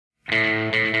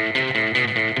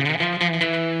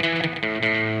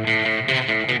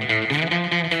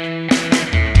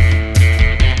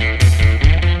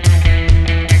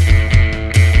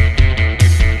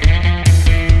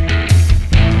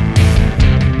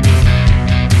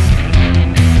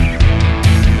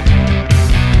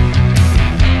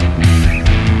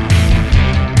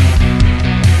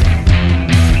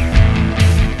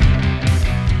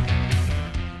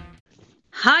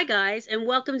guys, and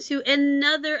welcome to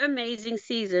another amazing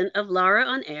season of Lara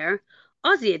on Air,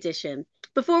 Aussie edition.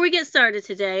 Before we get started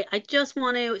today, I just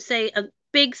want to say a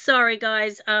big sorry,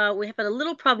 guys. We have had a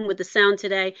little problem with the sound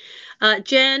today.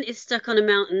 Jen is stuck on a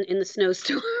mountain in the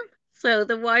snowstorm, so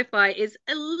the Wi-Fi is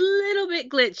a little bit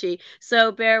glitchy.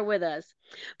 So bear with us.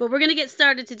 But we're going to get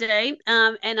started today,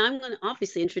 and I'm going to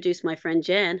obviously introduce my friend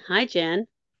Jen. Hi, Jen.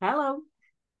 Hello.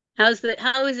 How is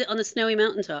it on the snowy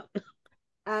mountaintop?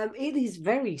 It is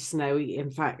very snowy, in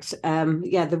fact.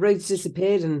 Yeah, the roads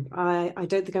disappeared, and I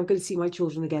don't think I'm going to see my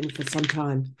children again for some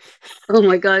time. Oh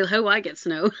my God, how I get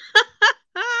snow.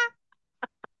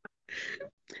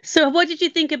 So, what did you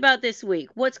think about this week?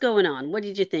 What's going on? What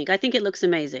did you think? I think it looks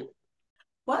amazing.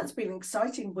 Well, it's been an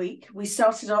exciting week. We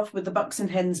started off with the Bucks and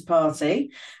Hens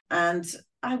party, and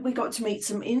we got to meet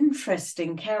some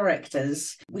interesting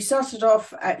characters. We started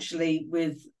off actually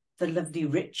with the lovely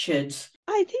Richard.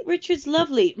 I think Richard's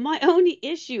lovely. My only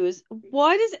issue is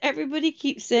why does everybody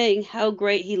keep saying how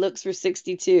great he looks for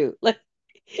 62? Like,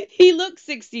 he looks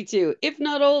 62, if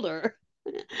not older.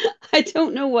 I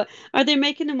don't know what. Are they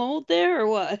making him old there or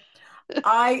what?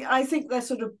 I think they're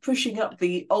sort of pushing up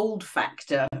the old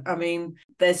factor. I mean,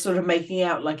 they're sort of making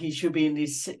out like he should be in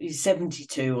his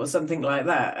 72 or something like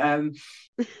that.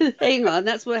 Hang on,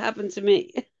 that's what happened to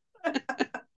me.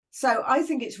 So I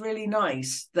think it's really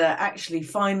nice that actually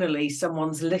finally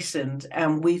someone's listened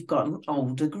and we've got an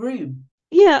older groom.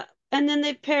 Yeah, and then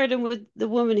they paired him with the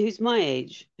woman who's my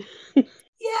age.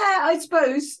 Yeah, I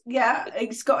suppose. Yeah,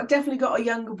 it's got definitely got a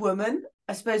younger woman.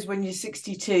 I suppose when you're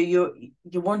 62,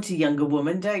 you want a younger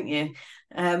woman, don't you?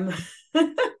 Um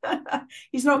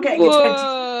he's not getting a 20.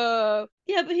 Whoa.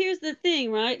 Yeah, but here's the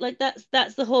thing, right? Like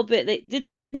that's the whole bit. They did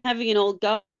having an old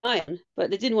guy on, but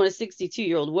they didn't want a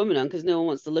 62-year-old woman on because no one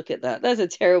wants to look at that. That's a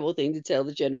terrible thing to tell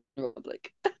the general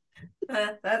public.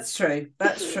 That's true.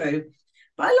 That's true.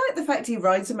 But I like the fact he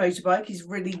rides a motorbike. He's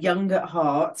really young at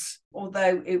heart.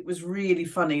 Although it was really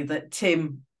funny that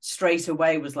Tim straight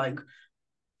away was like,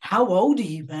 "How old are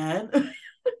you, man?"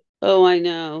 Oh, I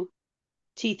know.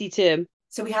 Teethy Tim.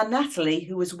 So we had Natalie,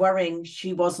 who was worrying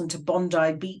she wasn't a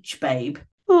Bondi Beach babe.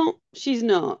 Well, she's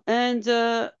not. And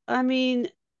I mean,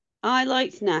 I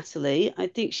liked Natalie. I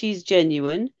think she's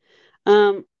genuine.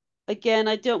 Um, Again,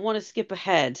 I don't want to skip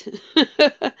ahead.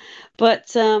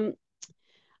 But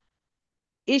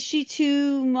is she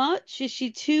too much? Is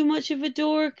she too much of a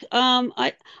dork?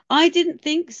 I didn't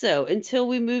think so until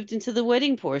we moved into the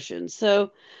wedding portion.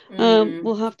 So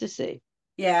we'll Mm, have to see.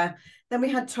 yeah. Then we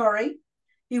had Tori,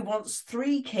 who wants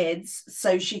 3 kids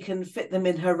so she can fit them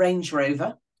in her Range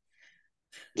Rover.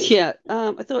 Yeah,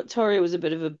 I thought Tori was a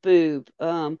bit of a boob.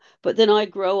 But then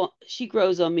she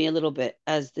grows on me a little bit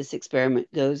as this experiment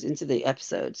goes into the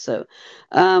episode. So,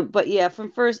 but yeah,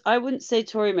 from first, I wouldn't say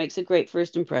Tori makes a great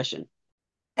first impression.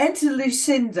 Enter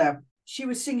Lucinda. She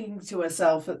was singing to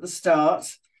herself at the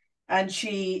start, and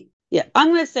she, Yeah, I'm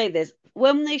going to say this.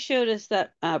 When they showed us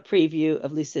that preview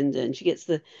of Lucinda and she gets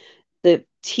the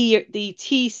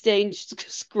tea stained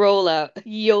scroll out,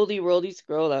 yoldy roldy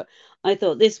scroll out, I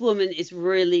thought this woman is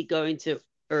really going to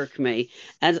irk me,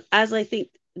 as I think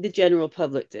the general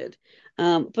public did.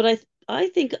 But I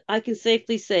think I can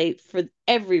safely say for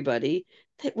everybody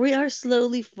that we are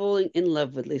slowly falling in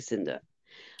love with Lucinda.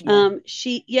 yeah,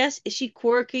 Is she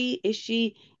quirky? Is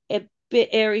she a bit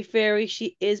airy fairy?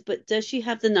 She is, but does she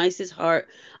have the nicest heart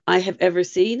I have ever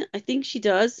seen? I think she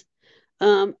does.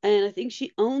 And I think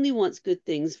she only wants good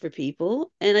things for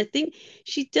people. And I think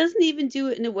she doesn't even do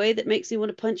it in a way that makes me want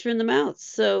to punch her in the mouth.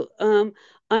 So I'm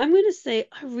going to say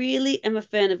I really am a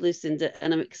fan of Lucinda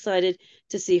and I'm excited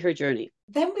to see her journey.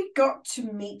 then we got to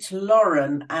meet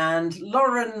Lauren, and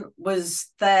Lauren was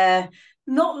there,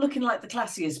 not looking like the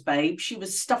classiest babe. She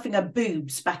was stuffing her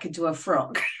boobs back into her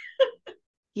frock.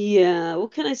 Yeah,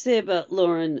 what can I say about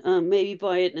Lauren? Maybe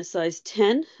buy it in a size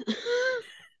 10.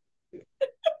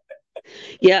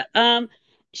 Yeah,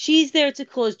 she's there to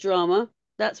cause drama.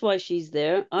 That's why she's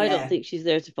there. I don't Yeah, think she's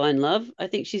there to find love. I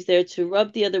think she's there to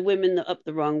rub the other women up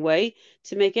the wrong way,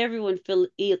 to make everyone feel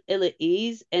ill at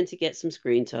ease, and to get some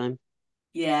screen time.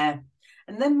 yeah.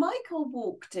 And then Michael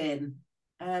walked in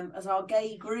as our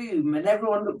gay groom, and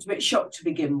everyone looked a bit shocked to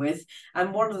begin with.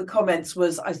 And one of the comments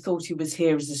was, "I thought he was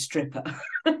here as a stripper."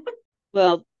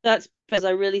 Well, that's because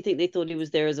I really think they thought he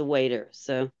was there as a waiter.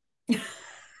 So,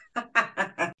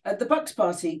 At the Bucks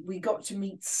party, we got to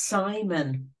meet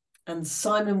Simon, and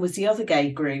Simon was the other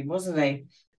gay groom, wasn't he?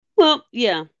 well,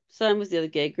 yeah. Simon was the other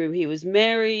gay groom. He was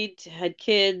married, had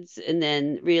kids, and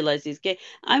then realized he's gay.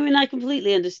 I mean, I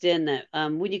completely understand that.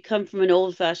 When you come from an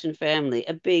old-fashioned family,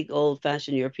 a big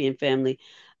old-fashioned European family,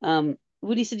 when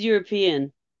he said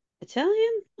European,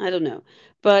 Italian, I don't know,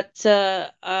 but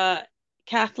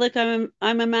Catholic. I'm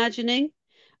imagining.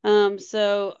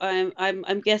 So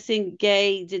I'm guessing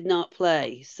Gay did not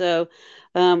play. So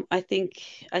I think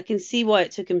I can see why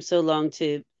it took him so long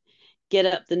to get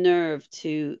up the nerve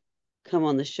to come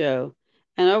on the show.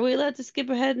 And are we allowed to skip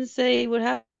ahead and say what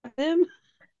happened to him?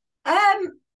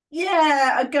 Um,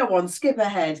 yeah, go on, skip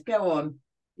ahead, go on.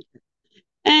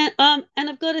 And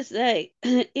I've got to say,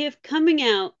 if coming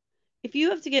out, if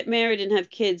you have to get married and have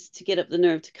kids to get up the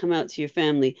nerve to come out to your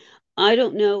family, I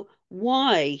don't know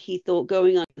why he thought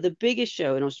going on the biggest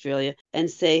show in Australia and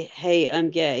say, "Hey, I'm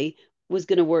gay," was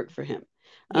going to work for him,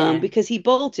 Yeah, because he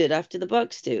bolted after the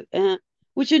Bucks do,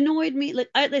 which annoyed me. Like,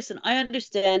 I listen, I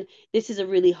understand this is a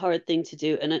really hard thing to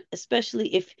do, and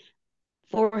especially if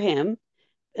for him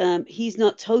he's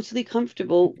not totally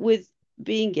comfortable with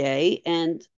being gay,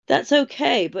 and that's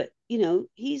okay. But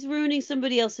he's ruining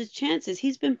somebody else's chances.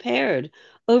 He's been paired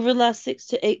over the last 6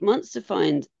 to 8 months to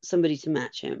find somebody to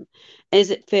match him. Is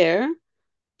it fair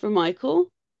for Michael?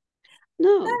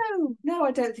 No. no, no,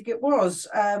 I don't think it was.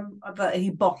 But he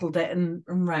bottled it and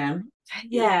ran.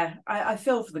 Yeah. Yeah, I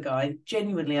feel for the guy.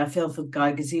 Genuinely, I feel for the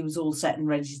guy because he was all set and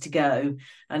ready to go,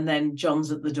 and then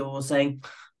John's at the door saying,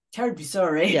 "Terribly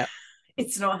sorry, Yeah.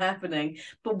 it's not happening,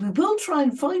 but we will try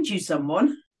and find you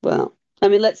someone." Well, I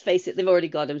mean, let's face it, they've already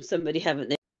got him. Somebody, haven't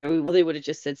they? Well, they would have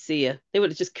just said, "See ya." They would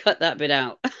have just cut that bit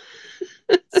out.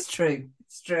 It's true.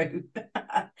 It's true.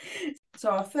 So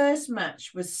our first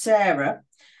match was Sarah.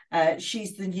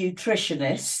 She's the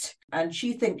nutritionist, and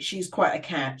she thinks she's quite a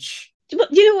catch.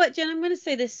 But you know what, Jen? I'm going to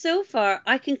say this. So far,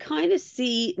 I can kind of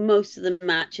see most of the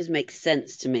matches make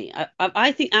sense to me.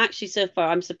 I think actually so far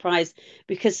I'm surprised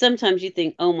because sometimes you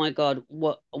think, oh my God,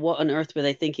 what on earth were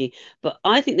they thinking? But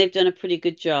I think they've done a pretty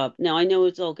good job. Now I know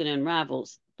it's all going to unravel,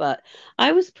 but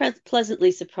I was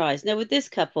pleasantly surprised. Now with this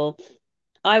couple,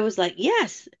 I was like,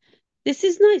 yes, this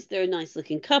is nice. They're a nice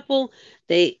looking couple.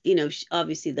 They,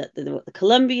 obviously the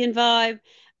Colombian vibe.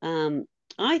 Um,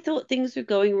 I thought things were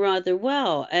going rather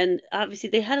well, and obviously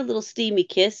they had a little steamy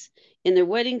kiss in their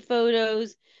wedding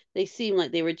photos. They seemed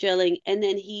like they were gelling, and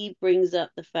then he brings up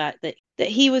the fact that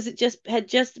he had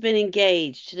just been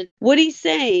engaged. What he's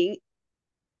saying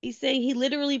he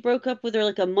literally broke up with her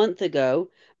like a month ago.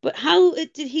 But how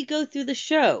did he go through the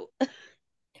show?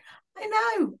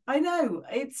 I know.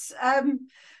 It's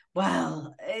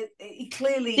well, it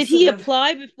clearly Did he sort of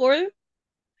apply before?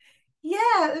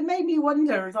 yeah, it made me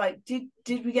wonder. Like, did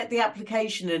we get the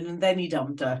application in and then he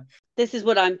dumped her? This is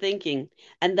what I'm thinking.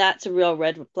 And that's a real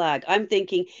red flag. I'm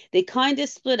thinking they kind of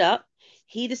split up.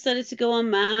 He decided to go on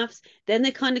maths. Then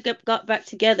they kind of got back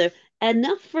together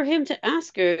enough for him to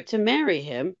ask her to marry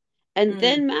him. And Mm,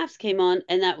 then maths came on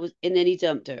and then he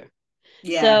dumped her.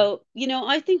 yeah, So,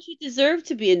 I think he deserved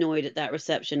to be annoyed at that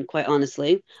reception, quite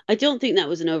honestly. I don't think that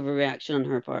was an overreaction on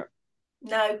her part.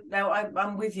 no, no,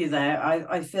 I'm with you there.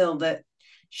 I feel that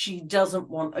she doesn't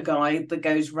want a guy that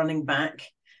goes running back.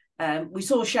 We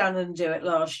saw Shannon do it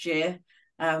last year.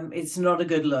 It's not a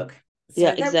good look.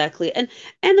 Yeah, So there, exactly. And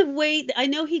the way I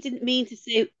know he didn't mean to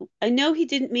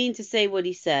say what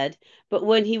he said, but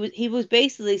when he was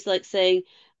basically like saying,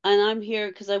 and I'm here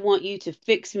because I want you to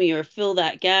fix me or fill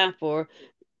that gap or,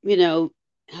 you know,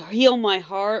 heal my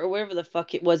heart or whatever the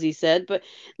fuck it was he said. But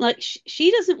like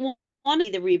she doesn't want to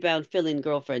be the rebound fill-in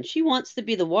girlfriend. She wants to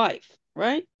be the wife,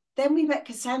 right? then we met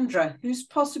Cassandra, who's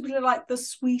possibly like the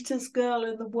sweetest girl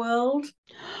in the world.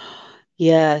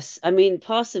 Yes, I mean,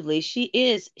 possibly she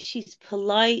is. She's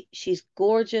polite. She's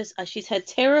gorgeous. She's had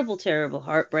terrible, terrible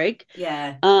heartbreak.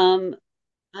 Yeah. Um,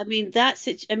 I mean,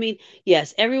 I mean,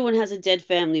 yes, everyone has a dead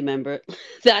family member.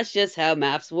 That's just how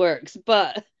maths works.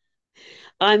 But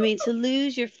I mean, to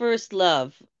lose your first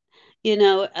love,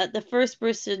 the first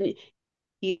person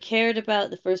you cared about,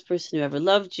 the first person who ever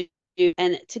loved you,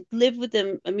 and to live with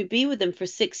them, I mean, be with them for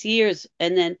 6 years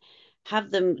and then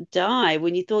have them die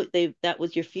when you thought that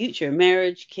was your future,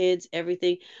 marriage, kids,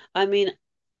 everything. I mean,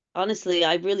 honestly,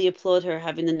 I really applaud her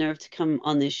having the nerve to come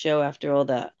on this show after all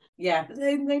that. Yeah, but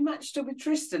they matched up with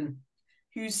Tristan,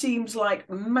 who seems like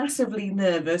massively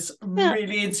nervous, Yeah.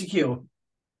 really insecure.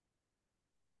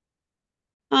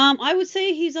 I would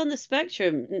say he's on the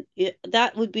spectrum.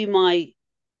 That would be my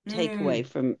takeaway Mm,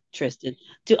 from Tristan.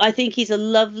 I think he's a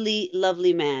lovely,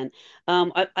 lovely man.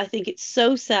 I think it's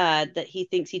so sad that he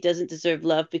thinks he doesn't deserve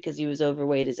love because he was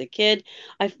overweight as a kid.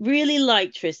 I really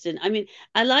liked Tristan. I mean,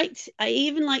 I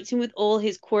even liked him with all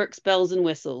his quirks, bells, and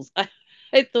whistles.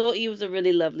 I thought he was a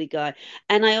really lovely guy.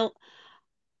 And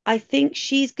I think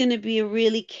she's going to be a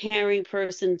really caring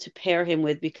person to pair him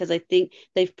with because I think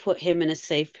they've put him in a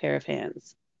safe pair of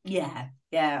hands. Yeah,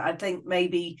 yeah. I think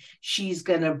maybe she's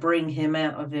going to bring him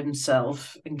out of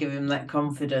himself and give him that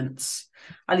confidence.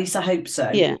 At least I hope so.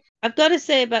 Yeah. I've got to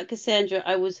say about Cassandra,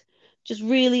 I was just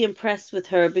really impressed with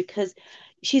her because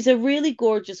she's a really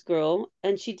gorgeous girl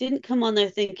and she didn't come on there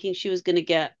thinking she was going to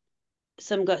get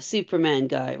some guy, Superman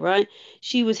guy, right?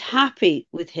 She was happy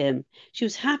with him. She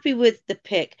was happy with the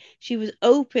pick. She was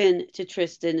open to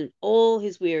Tristan and all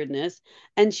his weirdness,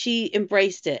 and she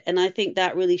embraced it. And I think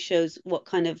that really shows what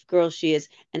kind of girl she is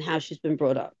and how she's been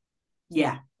brought up.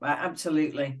 Yeah,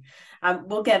 absolutely.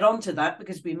 We'll get on to that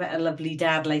because we met a lovely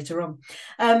dad later on.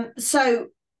 Sarah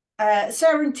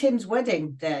and Tim's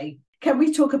wedding day. Can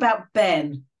we talk about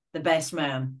Ben, the best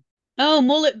man? Oh,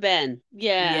 Mullet Ben.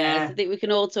 Yes, I Yeah, think we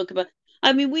can all talk about.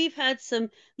 I mean, we've had some.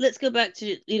 Let's go back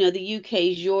to the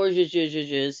UK's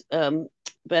George's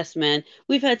best man.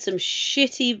 We've had some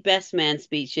shitty best man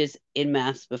speeches in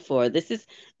maths before. This is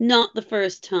not the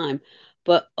first time,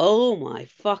 but oh my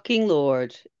fucking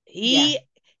lord, yeah. he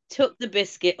took the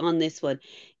biscuit on this one.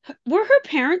 Were her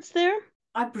parents there?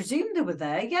 I presume they were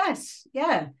there. Yes,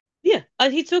 yeah. Yeah,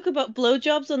 he talked about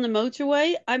blowjobs on the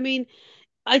motorway. I mean,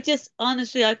 I just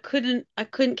honestly I couldn't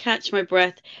catch my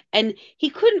breath, and he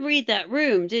couldn't read that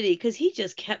room, did he? Because he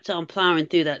just kept on plowing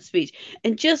through that speech.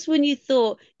 And just when you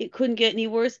thought it couldn't get any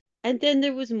worse, and then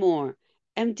there was more.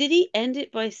 And did he end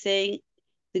it by saying,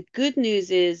 "The good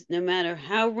news is, no matter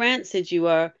how rancid you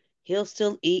are, he'll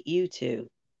still eat you too."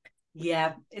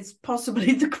 Yeah, it's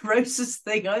possibly the grossest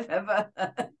thing I've ever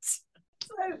heard.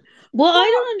 So, Well, I what?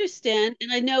 don't understand,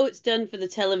 and I know it's done for the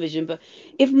television, but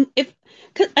if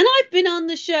and I've been on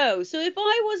the show, so if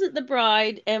I wasn't the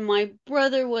bride and my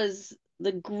brother was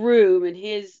the groom and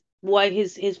his wife,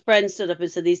 his friend stood up and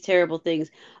said these terrible things,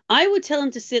 I would tell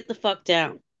him to sit the fuck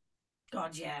down,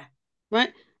 God, yeah.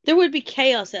 right? There would be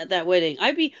chaos at that wedding.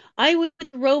 I would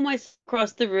throw myself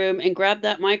across the room and grab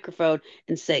that microphone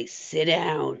and say, "Sit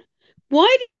down."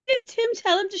 Why did Tim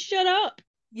tell him to shut up?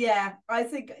 Yeah, I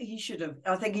think he should have.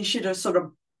 I think he should have sort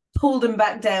of pulled him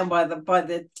back down by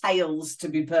the tails, to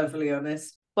be perfectly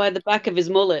honest. By the back of his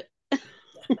mullet.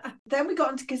 Then we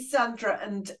got into Cassandra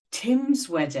and Tim's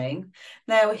wedding.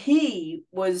 Now he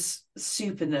was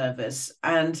super nervous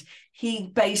and he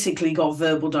basically got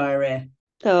verbal diarrhea.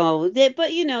 Oh, but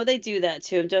they do that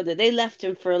to him, don't they? They left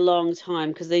him for a long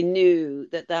time because they knew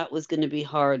that that was going to be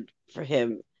hard for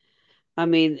him. I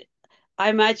mean, I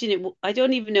imagine I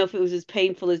don't even know if it was as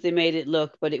painful as they made it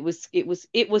look, but it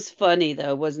was funny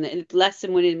though, wasn't it? And it's less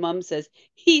than when his mum says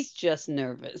he's just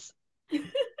nervous.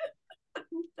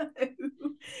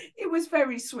 It was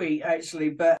very sweet, actually.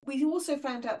 But we also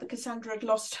found out that Cassandra had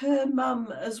lost her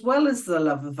mum as well as the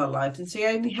love of her life, and she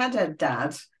only had her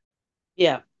dad.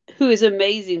 Yeah, who is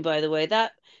amazing, by the way.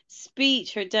 That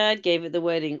speech her dad gave at the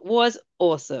wedding was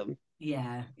awesome.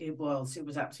 Yeah, it was. It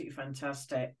was absolutely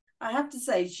fantastic. I have to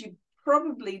say, she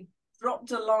probably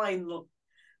dropped a line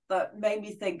that made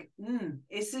me think,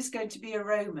 is this going to be a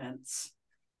romance?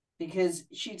 Because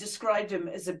she described him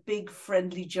as a big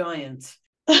friendly giant.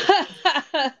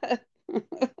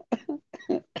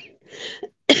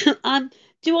 um,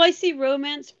 do I see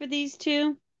romance for these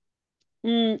two?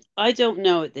 I don't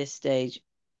know at this stage.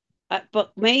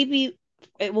 But maybe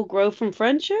it will grow from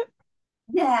friendship.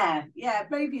 Yeah, yeah,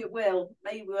 maybe it will.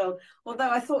 Maybe it will. Although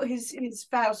I thought his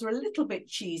vows were a little bit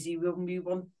cheesy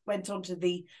when went on to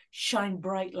the shine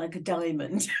bright like a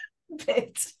diamond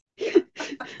bit.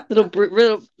 Little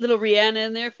Rihanna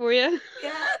in there for you.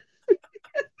 Yeah.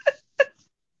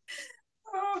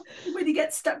 Oh, when you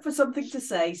get stuck for something to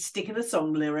say, stick in a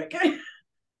song lyric.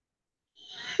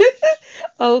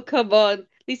 Oh, come on. At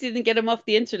least you didn't get him off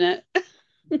the internet.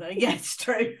 Yeah, it's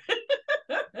true.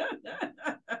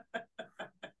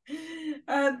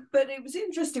 But it was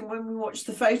interesting when we watched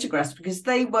the photographs because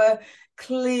they were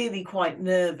clearly quite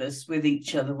nervous with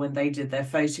each other when they did their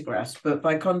photographs. But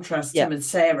by contrast, Yeah. Tim and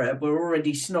Sarah were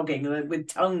already snogging with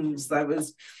tongues. That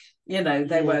was, they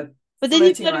Yeah. were But then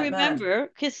you've flirting got to like mad. remember,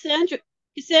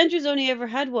 Cassandra's only ever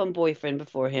had one boyfriend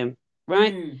before him,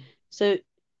 right? Mm, So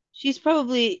she's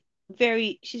probably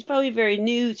very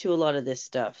new to a lot of this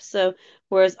stuff. So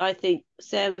whereas I think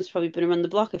Sam's probably been around the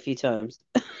block a few times.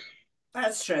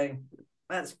 that's true.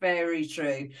 That's very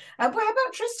true. But how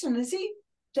about Tristan? Is he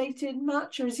dated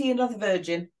much or is he another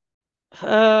virgin?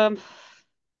 Um,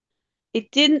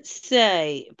 it didn't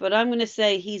say, but I'm going to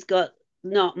say he's got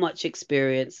not much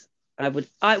experience. I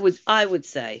would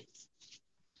say.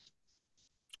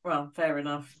 Well, fair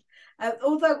enough.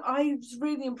 Although I was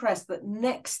really impressed that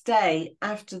next day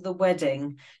after the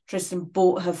wedding, Tristan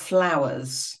bought her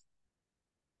flowers.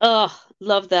 Oh,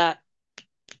 love that.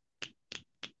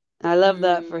 I love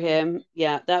that for Mm, him.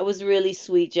 Yeah, that was really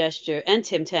sweet gesture. And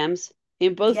Tim Tams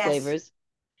in both yes, flavors.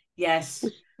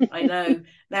 yes, I know.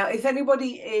 Now, if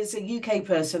anybody is a UK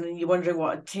person and you're wondering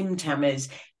what a Tim Tam is,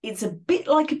 it's a bit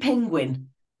like a penguin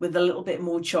with a little bit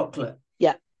more chocolate.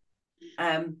 Yeah.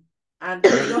 Um, and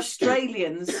the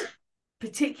Australians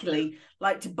particularly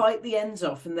like to bite the ends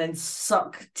off and then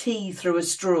suck tea through a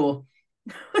straw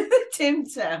with a Tim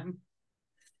Tam.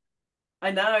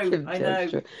 I know, Tim I Tams.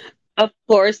 know. True. Of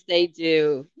course they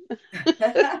do.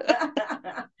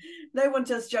 No one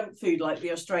does junk food like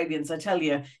the Australians, I tell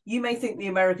you. You may think the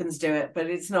Americans do it, but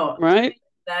it's not. Right?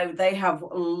 No, they have a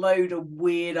load of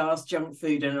weird ass junk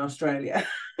food in Australia.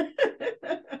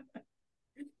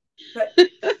 But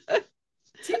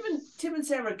Tim and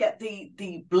Sarah get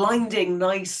the blinding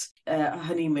nice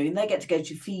honeymoon. They get to go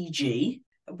to Fiji.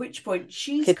 At which point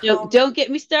she's Okay, don't calm. don't get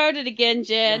me started again,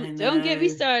 Yeah, Jen. I Don't get me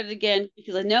know. started again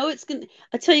because I know it's gonna.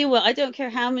 I tell you what, I don't care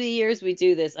how many years we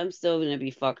do this, I'm still gonna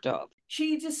be fucked up.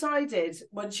 She decided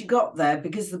when she got there,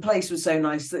 because the place was so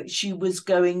nice, that she was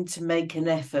going to make an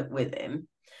effort with him.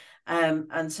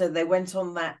 And so they went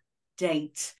on that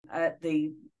date at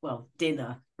the, well,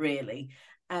 dinner, really.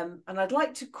 And I'd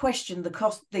like to question the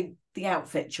cost, the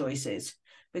outfit choices,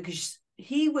 because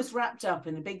he was wrapped up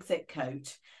in a big thick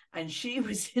coat and she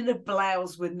was in a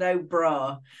blouse with no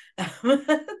bra.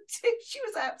 She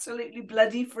was absolutely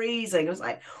bloody freezing. I was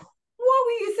like, what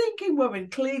were you thinking, woman?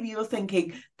 Clearly, you're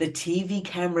thinking the TV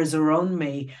cameras are on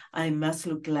me. I must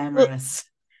look Well, glamorous.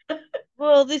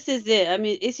 well, this is it. I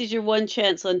mean, this is your one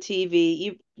chance on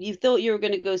TV. You thought you were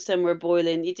going to go somewhere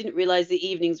boiling. You didn't realize the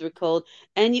evenings were cold.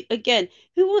 And you, again,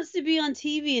 who wants to be on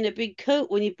TV in a big coat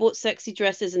when you bought sexy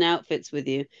dresses and outfits with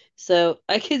you? So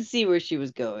I can see where she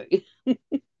was going.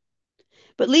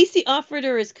 But Lacey offered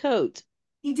her his coat.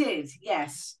 He did,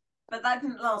 yes. But that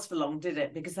didn't last for long, did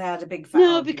it? Because they had a big fat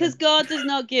No, because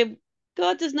argument.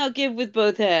 God does not give with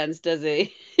both hands, does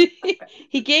he?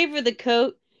 He gave her the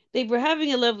coat. They were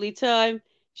having a lovely time.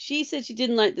 She said she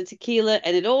didn't like the tequila,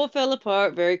 and it all fell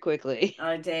apart very quickly.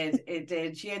 I did, it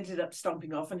did. She ended up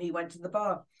stomping off and he went to the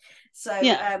bar. So,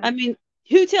 Yeah, I mean,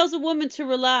 who tells a woman to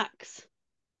relax?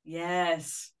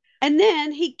 yes. And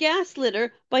then he gaslit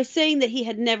her by saying that he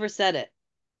had never said it.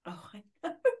 Oh, I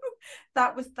know.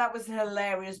 That was a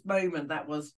hilarious moment. That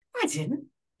was, I didn't.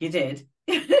 You did.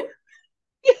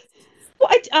 Well,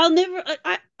 I'll never.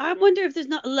 I wonder if there's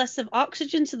not less of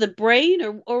oxygen to the brain,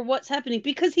 or what's happening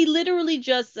because he literally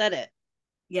just said it.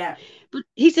 Yeah, But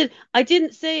he said, I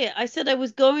didn't say it. I said I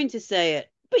was going to say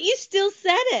it. But you still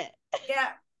said it. yeah,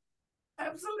 Oh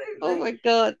absolutely. my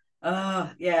God.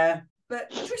 Ah, yeah. But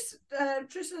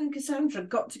Tristan and Cassandra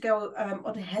got to go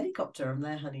on a helicopter on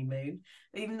their honeymoon,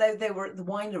 even though they were at the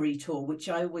winery tour, which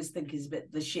I always think is a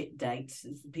bit the shit date.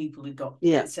 It's the people who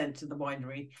Yeah. get sent to the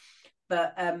winery.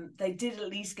 But they did at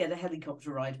least get a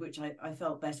helicopter ride, which I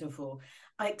felt better for.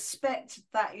 I expect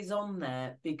that is on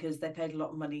there because they paid a lot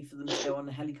of money for them to go on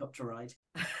a helicopter ride.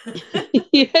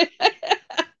 Yeah.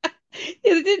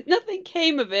 Yeah, nothing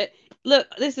came of it. Look,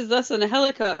 this is us on a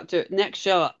helicopter. Next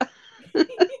shot.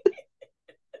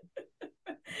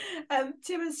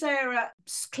 Tim and Sarah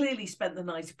clearly spent the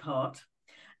night apart.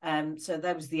 So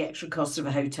there was the extra cost of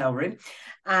a hotel room.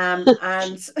 And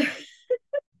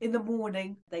in the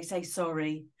morning, they say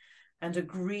sorry and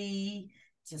agree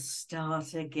to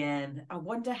start again. I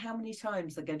wonder how many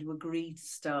times they're going to agree to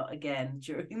start again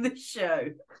during the show.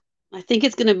 I think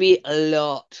it's going to be a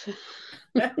lot.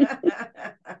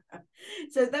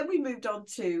 So then we moved on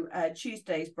to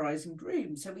Tuesday's brides and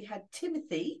grooms. So we had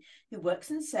Timothy, who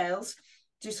works in sales,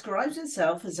 describes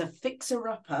himself as a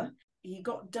fixer-upper. He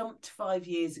got dumped 5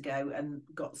 years ago and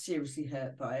got seriously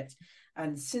hurt by it.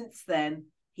 And since then,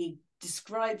 he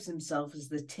describes himself as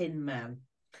the Tin Man.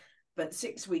 But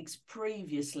 6 weeks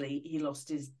previously, he lost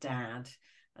his dad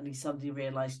and he suddenly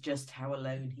realised just how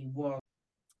alone he was.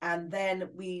 And then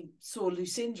we saw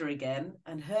Lucinda again,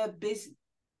 and her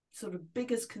sort of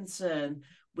biggest concern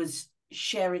was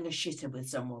sharing a shitter with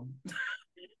someone.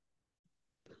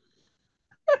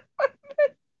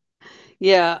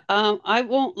 Yeah, I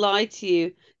won't lie to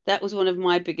you. That was one of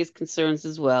my biggest concerns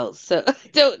as well. So I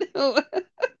don't know.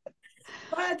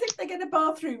 But I think they get a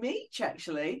bathroom each,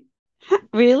 actually.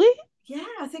 Really? Yeah,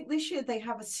 I think this year they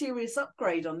have a serious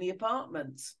upgrade on the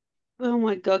apartments. Oh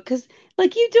my God, because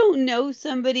like you don't know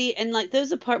somebody and like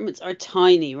those apartments are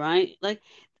tiny, right? Like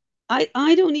I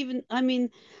don't even I mean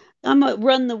I'm a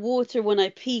run the water when I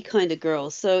pee kind of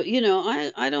girl. So,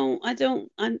 I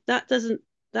don't that doesn't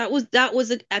that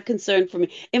was a concern for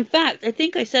me. In fact, I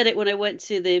think I said it when I went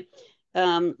to the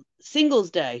singles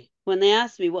day when they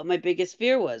asked me what my biggest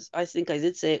fear was. I think I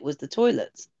did say it was the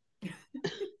toilets.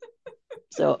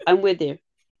 So I'm with you.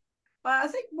 But I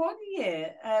think one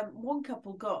year, one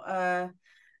couple got a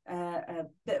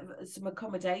bit of some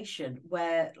accommodation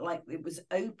where, like, it was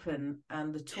open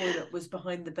and the toilet was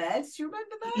behind the bed. Do you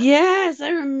remember that? Yes, I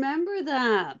remember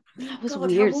that. I mean, That was a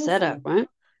God, how weird setup, awful! right?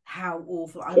 How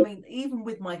awful! I mean, even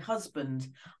with my husband,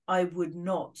 I would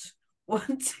not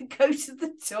want to go to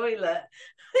the toilet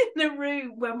in a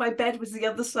room where my bed was the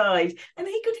other side and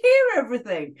he could hear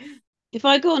everything. If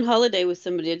I go on holiday with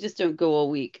somebody, I just don't go all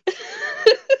week.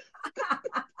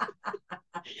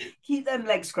 Keep them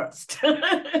legs crossed.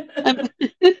 I'm-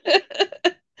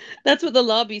 That's what the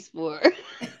lobby's for.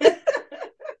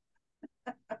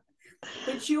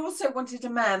 But she also wanted a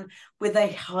man with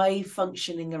a high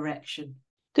functioning erection.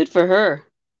 Good for her.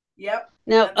 Yep,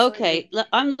 Now, okay, absolutely.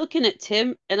 I'm looking at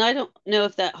Tim, and I don't know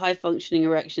if that high functioning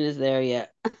erection is there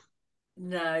yet.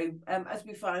 No, as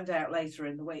we find out later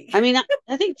in the week. I mean,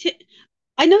 I think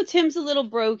I know Tim's a little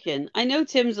broken. I know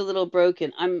Tim's a little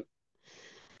broken.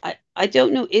 I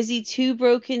don't know. Is he too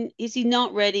broken? Is he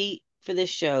not ready for this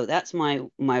show? That's my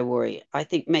worry. I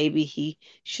think maybe he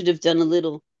should have done a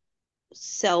little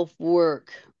self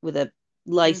work with a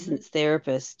Mm-hmm. licensed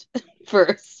therapist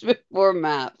first before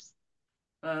maps.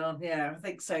 Well, yeah, I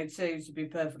think so too, to be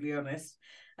perfectly honest.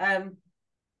 Um,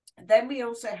 then we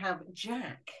also have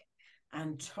Jack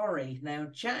and Tori. Now,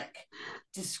 Jack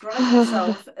describes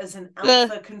himself as an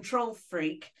alpha control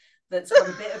freak that's got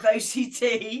a bit of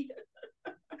OCD.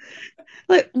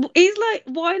 Like he's like,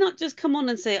 why not just come on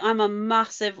and say I'm a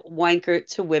massive wanker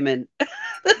to women?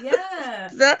 Yeah.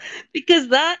 That because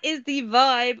that is the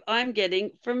vibe I'm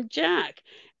getting from Jack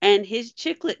and his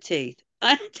chiclet teeth.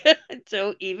 I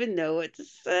don't even know what to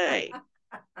say.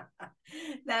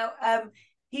 Now,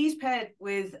 he's paired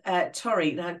with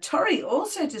Tori. Now, Tori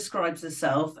also describes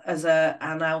herself as an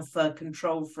alpha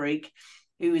control freak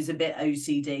who is a bit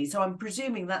OCD. So I'm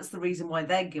presuming that's the reason why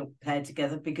they're paired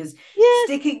together, because Yes.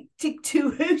 sticking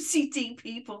two OCD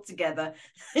people together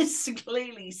is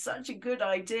clearly such a good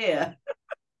idea.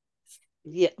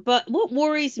 Yeah, but what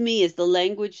worries me is the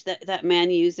language that that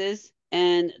man uses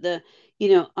and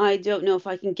I don't know if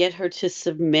I can get her to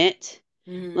submit.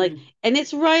 Like, Mm, and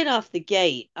it's right off the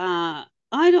gate. I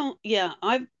don't, yeah,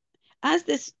 I've, as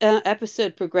this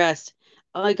episode progressed,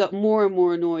 I got more and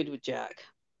more annoyed with Jack.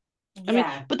 I mean,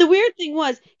 yeah, but the weird thing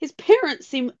was his parents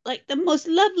seem like the most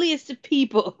loveliest of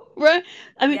people, right?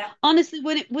 I mean, yeah. honestly,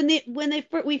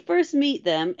 we first meet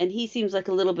them, and he seems like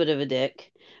a little bit of a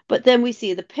dick, but then we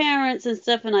see the parents and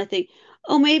stuff, and I think,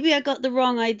 oh, maybe I got the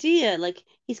wrong idea. Like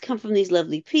he's come from these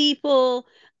lovely people,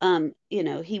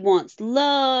 he wants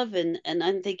love, and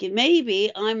I'm thinking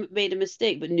maybe I made a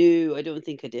mistake, but no, I don't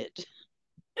think I did.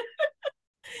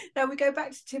 Now we go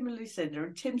back to Tim and Lucinda,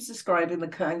 and Tim's describing the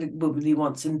kind of woman he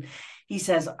wants, and he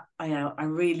says, I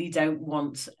really don't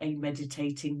want a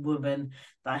meditating woman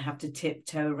that I have to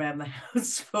tiptoe around the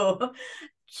house for."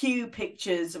 Cue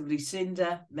pictures of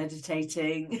Lucinda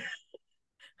meditating.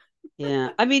 Yeah,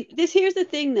 I mean, this here's the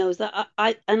thing though, is that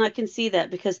I can see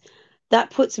that because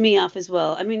that puts me off as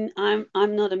well. I mean, I'm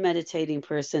not a meditating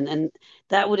person, and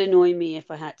that would annoy me if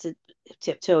I had to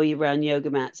tiptoe around yoga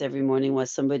mats every morning while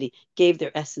somebody gave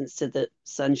their essence to the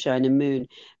sunshine and moon.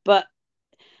 But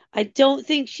I don't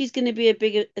think she's going to be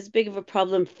as big of a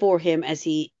problem for him as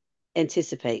he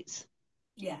anticipates.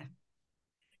 Yeah.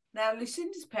 Now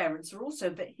Lucinda's parents are also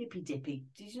a bit hippy dippy.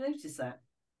 Did you notice that?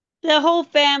 The whole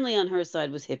family on her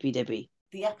side was hippy dippy.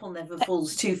 The apple never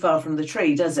falls too far from the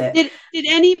tree, does it? Did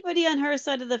anybody on her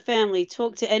side of the family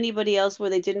talk to anybody else where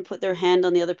they didn't put their hand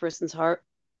on the other person's heart?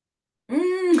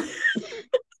 Mm.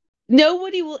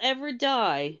 Nobody will ever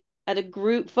die at a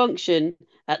group function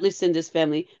at Lucinda's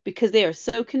family because they are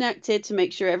so connected to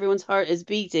make sure everyone's heart is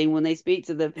beating when they speak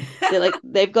to them. They're like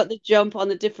they've got the jump on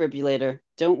the defibrillator.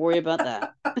 Don't worry about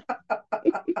that.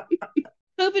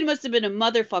 COVID must have been a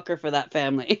motherfucker for that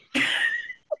family.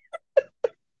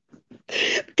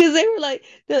 Because they were like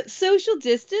the social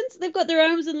distance, they've got their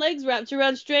arms and legs wrapped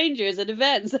around strangers at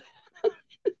events.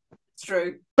 It's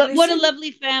true. But what a Lucinda,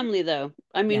 lovely family, though.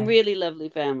 I mean, yeah. really lovely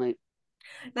family.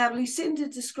 Now Lucinda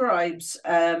describes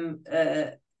Tim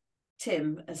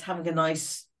as having a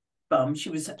nice bum. She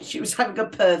was having a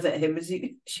perv at him as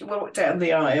she walked down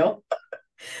the aisle.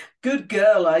 Good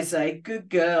girl, I say. Good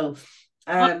girl.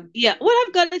 Yeah, what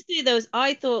I've got to say though is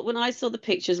I thought when I saw the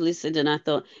pictures of Lucinda, and I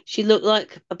thought she looked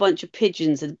like a bunch of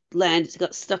pigeons had landed,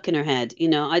 got stuck in her head.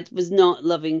 I was not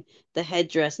loving the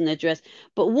headdress and the dress.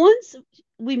 But once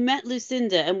we met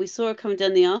Lucinda and we saw her coming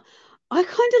down the aisle, I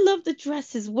kind of loved the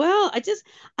dress as well.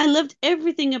 I loved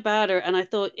everything about her, and I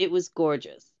thought it was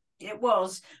gorgeous. It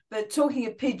was. But talking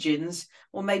of pigeons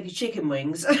or maybe chicken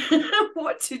wings,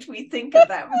 what did we think of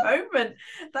that moment?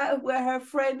 That where her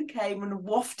friend came and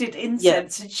wafted Yeah.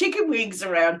 incense and chicken wings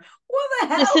around. What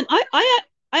the Listen, hell?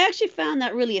 I actually found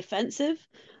that really offensive.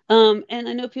 And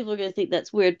I know people are going to think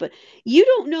that's weird, but you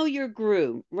don't know your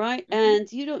groom, right? Mhm.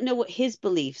 And you don't know what his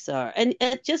beliefs are. And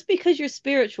just because you're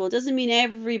spiritual doesn't mean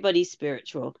everybody's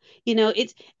spiritual.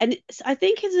 I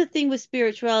think it's a thing with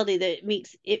spirituality that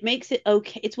it makes it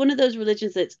okay. It's one of those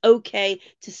religions that's okay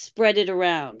to spread it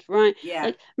around, right? Yeah.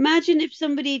 Like imagine if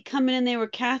somebody had come in and they were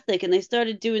Catholic and they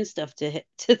started doing stuff to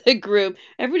the groom,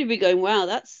 everybody would be going, "Wow,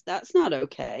 that's not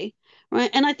okay." Right?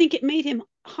 And I think it made him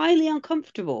highly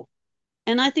uncomfortable.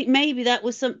 And I think maybe that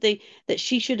was something that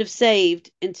she should have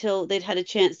saved until they'd had a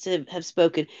chance to have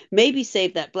spoken. Maybe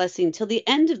save that blessing until the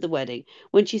end of the wedding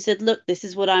when she said, "Look, this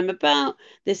is what I'm about.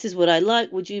 This is what I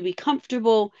like. Would you be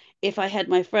comfortable if I had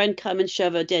my friend come and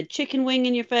shove a dead chicken wing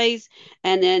in your face?"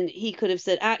 And then he could have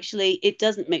said, "Actually, it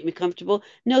doesn't make me comfortable.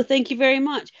 No, thank you very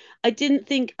much." I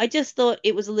just thought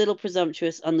it was a little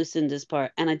presumptuous on Lucinda's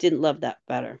part. And I didn't love that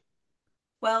better.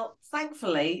 Well,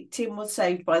 thankfully, Tim was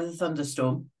saved by the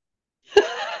thunderstorm.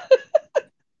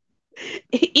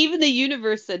 Even the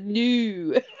universe said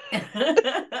no.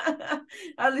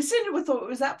 Lucinda thought it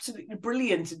was absolutely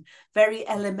brilliant and very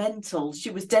elemental.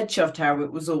 She was dead chuffed how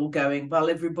it was all going while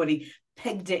everybody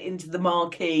pegged it into the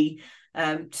marquee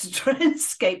to try and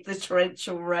escape the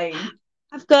torrential rain.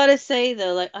 I've got to say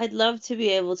though, like I'd love to be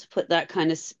able to put that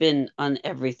kind of spin on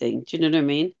everything. Do you know what I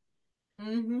mean?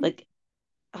 Mm-hmm. Like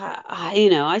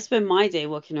I spend my day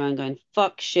walking around going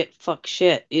fuck shit.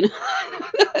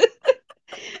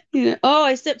 Oh,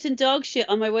 I stepped in dog shit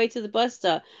on my way to the bus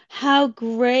stop. How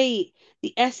great!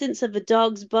 The essence of a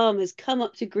dog's bum has come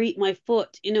up to greet my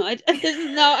foot. This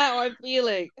is not how I'm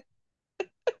feeling.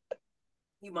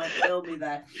 You might kill me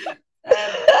there.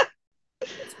 Um,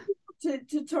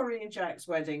 to Tori and Jack's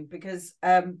wedding because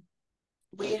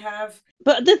we have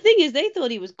But the thing is, they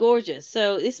thought he was gorgeous.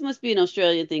 So this must be an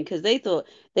Australian thing because they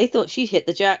thought she'd hit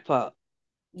the jackpot.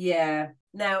 yeah.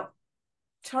 Now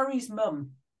Tori's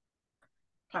mum,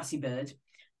 Classy Bird,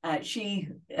 she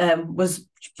was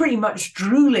pretty much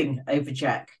drooling over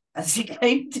Jack as he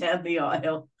came down the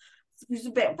aisle. It was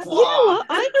a bit You know blah. what?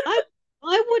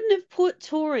 I wouldn't have put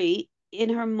Tori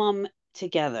and her mum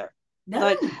together. No,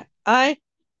 Like I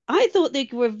I thought they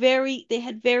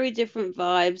had very different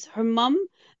vibes. Her mum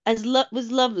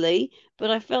was lovely,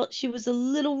 but I felt she was a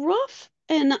little rough,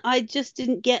 and I just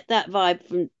didn't get that vibe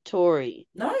from Tori.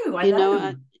 no, I You know,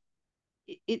 know.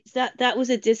 it's that was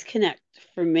a disconnect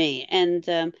for me. And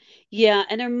yeah,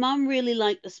 and her mum really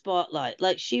liked the spotlight.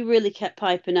 Like she really kept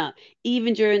piping up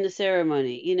even during the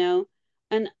ceremony.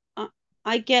 And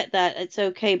I get that it's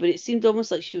okay, but it seemed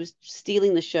almost like she was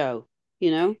stealing the show.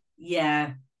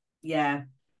 Yeah, yeah.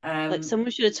 Like Um,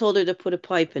 someone should have told her to put a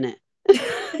pipe in it.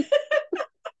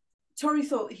 Tori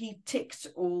thought he ticked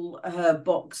all her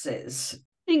boxes.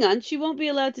 Hang on, she won't be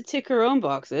allowed to tick her own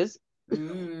boxes.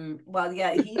 Well,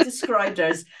 yeah, he described her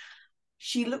as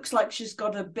she looks like she's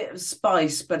got a bit of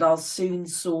spice, but I'll soon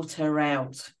sort her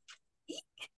out.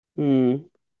 Hmm.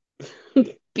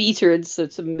 Beat her into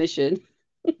submission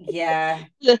Yeah.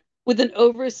 with an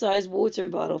oversized water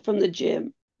bottle from the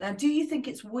gym. Now, do you think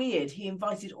it's weird he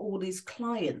invited all his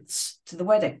clients to the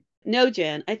wedding? No,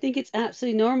 Jan, I think it's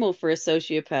absolutely normal for a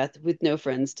sociopath with no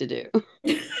friends to do.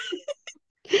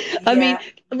 I mean, Yeah,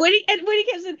 when he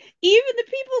kept saying, even the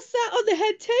people sat on the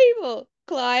head table,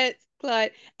 client,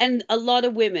 and a lot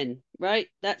of women, right?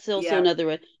 That's also yeah. another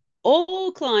one.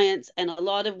 All clients and a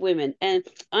lot of women. And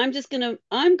I'm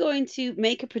going to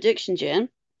make a prediction, Jan.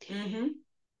 Mm-hmm.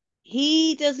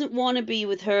 He doesn't want to be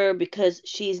with her because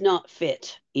she's not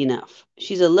fit enough.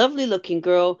 She's a lovely looking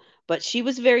girl, but she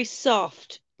was a very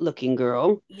soft looking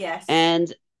girl. Yes.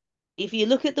 And if you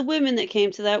look at the women that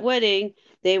came to that wedding,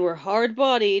 they were hard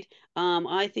bodied.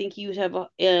 I think you'd have.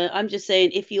 I'm just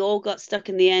saying, if you all got stuck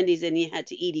in the Andes and you had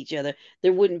to eat each other,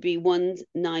 there wouldn't be one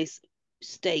nice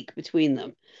steak between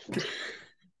them.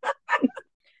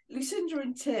 Lucinda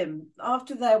and Tim,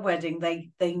 after their wedding,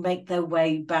 they make their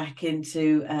way back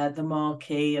into the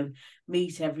marquee and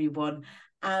meet everyone.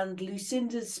 And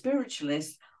Lucinda's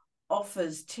spiritualist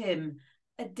offers Tim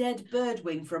a dead bird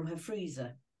wing from her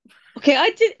freezer. Okay, I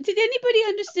did anybody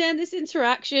understand this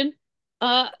interaction?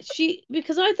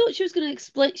 Because I thought she was going to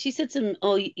explain. She said some,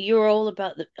 "Oh, you're all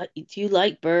about do you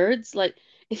like birds?" Like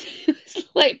it's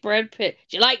like Brad Pitt.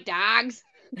 Do you like dogs?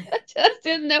 I just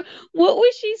didn't know what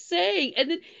was she saying.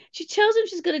 And then she tells him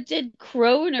she's got a dead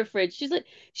crow in her fridge.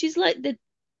 She's like the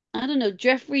I don't know,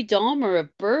 Jeffrey Dahmer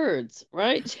of birds,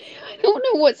 right? I don't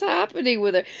know what's happening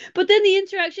with her. But then the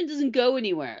interaction doesn't go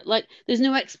anywhere. Like there's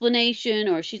no explanation,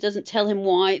 or she doesn't tell him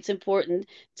why it's important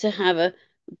to have a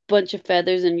bunch of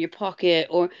feathers in your pocket,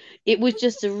 or it was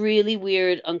just a really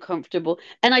weird, uncomfortable.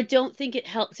 And I don't think it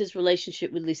helped his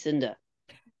relationship with Lucinda.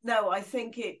 No, I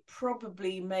think it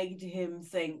probably made him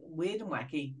think weird and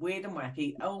wacky, weird and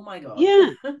wacky. Oh my God.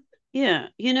 Yeah. Yeah,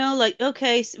 like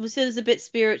okay, Lucinda's a bit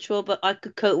spiritual, but I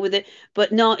could cope with it.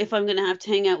 But not if I'm going to have to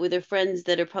hang out with her friends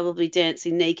that are probably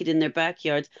dancing naked in their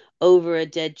backyards over a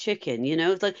dead chicken.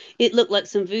 It's like it looked like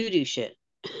some voodoo shit.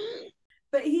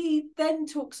 But he then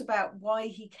talks about why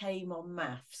he came on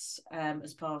maths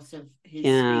as part of his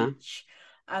Yeah, speech.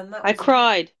 And that I was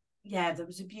cried. yeah, that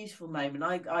was a beautiful moment.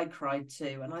 I cried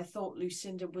too. And I thought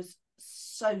Lucinda was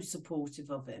so supportive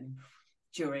of him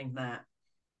during that.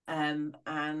 And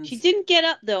She didn't get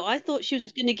up though. I thought she was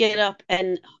going to get up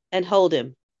and hold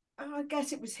him. I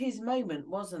guess it was his moment,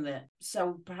 wasn't it?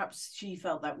 So perhaps she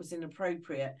felt that was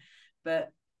inappropriate,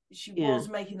 but she Yeah, was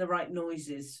making the right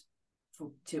noises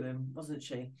to him, wasn't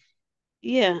she?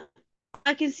 yeah.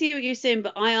 I can see what you're saying,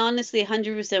 but I honestly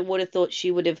 100% would have thought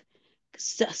she would have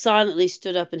silently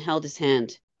stood up and held his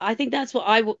hand. I think that's what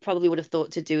I probably would have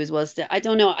thought to do as well. I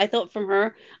don't know. I thought from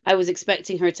her, I was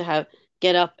expecting her to have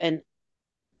get up and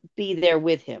be there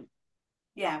with him.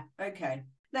 Yeah, okay.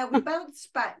 Now we bounce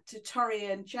back to Tori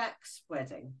and Jack's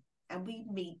wedding and we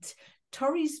meet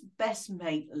Tori's best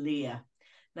mate, Leah.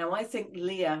 Now I think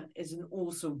Leah is an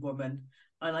awesome woman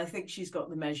and I think she's got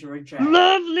the measure of Jack.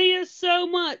 Love Leah so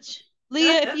much.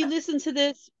 Leah, if you listen to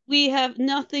this, we have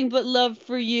nothing but love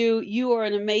for you. You are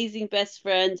an amazing best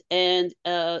friend and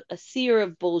a seer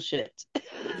of bullshit.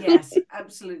 Yes,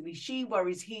 absolutely. She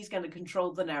worries he's going to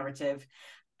control the narrative.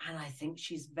 And I think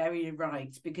she's very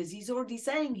right because he's already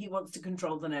saying he wants to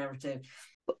control the narrative.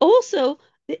 Also,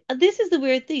 this is the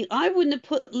weird thing. I wouldn't have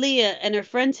put Leah and her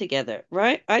friend together,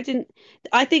 right? I didn't.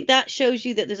 I think that shows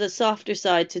you that there's a softer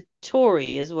side to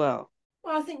Tori as well.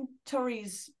 Well, I think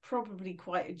Tori's probably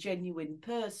quite a genuine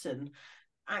person,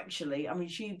 actually. I mean,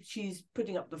 she's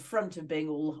putting up the front of being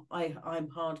all I'm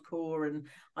hardcore and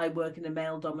I work in a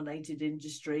male dominated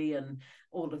industry and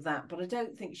all of that, but I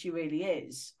don't think she really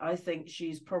is. I think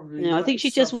she's probably No, I think much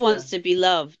she just softer. wants to be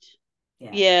loved.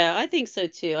 Yeah. Yeah, I think so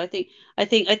too. I think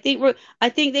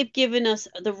they've given us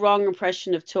the wrong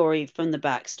impression of Tori from the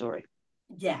backstory.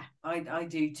 Yeah, I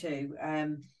do too.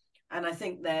 And I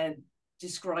think they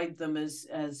describe them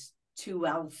as two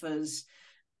alphas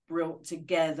brought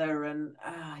together, and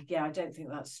yeah, I don't think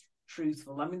that's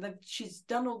truthful. I mean, she's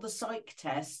done all the psych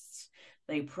tests.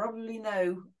 They probably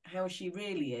know how she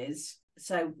really is.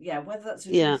 So yeah, whether that's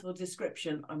a Yeah. truthful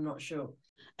description, I'm not sure.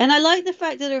 And I like the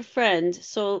fact that her friend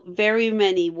saw very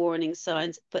many warning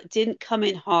signs, but didn't come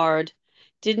in hard,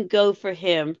 didn't go for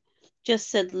him, just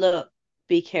said, look,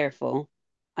 be careful.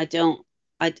 I don't,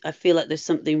 I feel like there's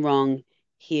something wrong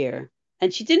here.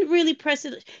 And she didn't really press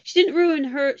it. She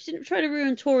didn't try to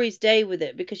ruin Tori's day with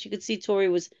it because she could see Tori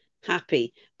was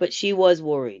happy, but she was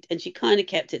worried. And she kind of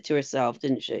kept it to herself,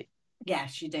 didn't she? Yeah,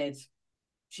 she did.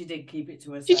 She did keep it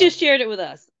to She just herself. shared it with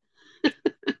us.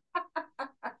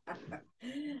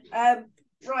 um,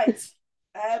 right.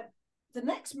 Um, the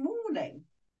next morning,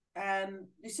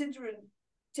 Lucinda and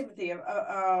Timothy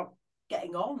are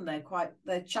getting on.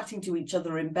 They're chatting to each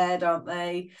other in bed, aren't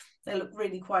they? They look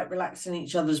really quite relaxed in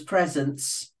each other's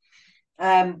presence.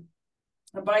 And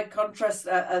by contrast,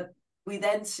 we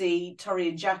then see Tori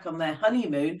and Jack on their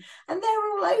honeymoon, and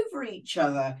they're all over each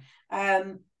other.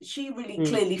 She really Mm.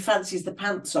 clearly fancies the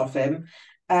pants off him,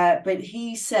 but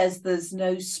he says there's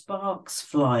no sparks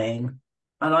flying.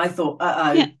 And I thought,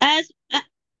 Yeah,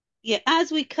 oh.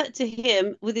 as we cut to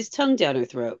him with his tongue down her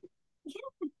throat. Yeah,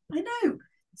 I know.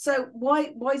 So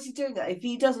why is he doing that? If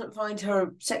he doesn't find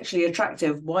her sexually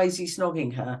attractive, why is he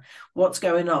snogging her? What's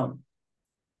going on?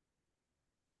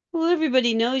 Well,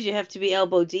 everybody knows you have to be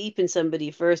elbow deep in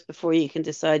somebody first before you can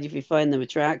decide if you find them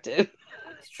attractive.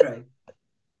 It's true.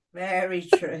 Very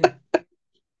true.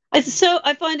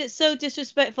 I find it so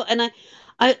disrespectful, and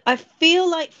I feel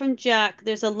like from Jack,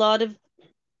 there's a lot of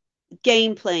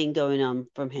game playing going on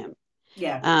from him.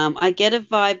 Yeah. I get a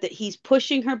vibe that he's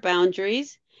pushing her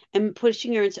boundaries and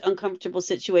pushing her into uncomfortable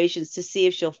situations to see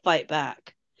if she'll fight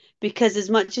back. Because as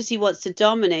much as he wants to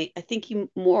dominate, I think he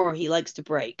likes to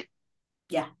break.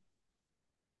 Yeah.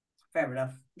 Fair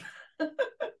enough.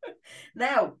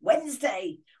 Now,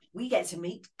 Wednesday, we get to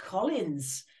meet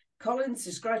Collins. Collins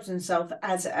describes himself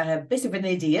as a bit of an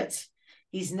idiot.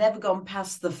 He's never gone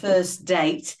past the first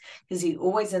date because he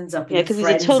always ends up in Yeah, the because he's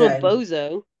a friend total zone.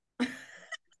 bozo.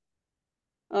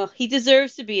 Oh, he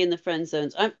deserves to be in the friend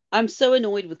zones. I'm so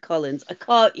annoyed with Collins. I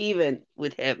can't even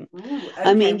with him. Ooh,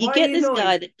 I okay. mean, you Why are get you this annoyed?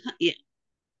 guy that yeah,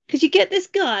 because you get this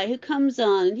guy who comes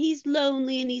on and he's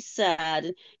lonely and he's sad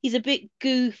and he's a bit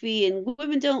goofy and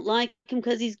women don't like him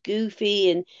because he's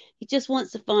goofy and he just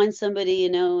wants to find somebody,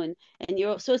 and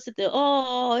you're supposed to think,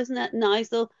 oh, isn't that nice?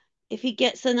 Though if he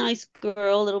gets a nice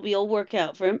girl, it'll be all work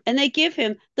out for him. And they give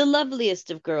him the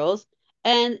loveliest of girls,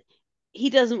 and he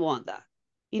doesn't want that,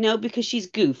 because she's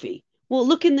goofy. Well,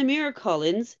 look in the mirror,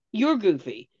 Collins. You're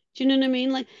goofy. Do you know what I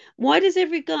mean? Like, why does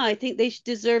every guy think they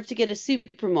deserve to get a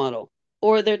supermodel?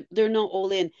 Or they're not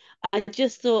all in. I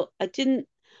just thought I didn't.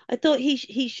 I thought he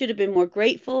should have been more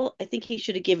grateful. I think he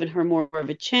should have given her more of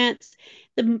a chance.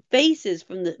 The faces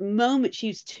from the moment she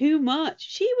was too much.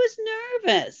 She was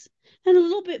nervous and a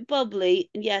little bit bubbly,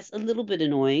 and yes, a little bit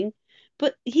annoying,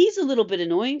 but he's a little bit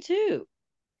annoying too.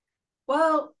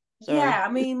 Well, Sorry. yeah,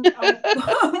 I mean, on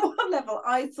one level,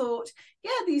 I thought,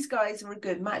 yeah, these guys are a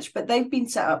good match, but they've been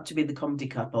set up to be the comedy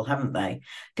couple, haven't they?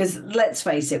 Because let's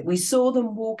face it, we saw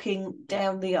them walking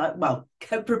down the aisle, well,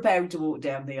 preparing to walk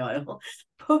down the aisle.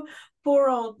 Poor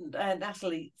old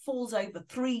Natalie falls over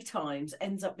 3 times,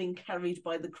 ends up being carried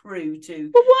by the crew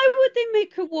to. Well, why would they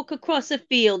make her walk across a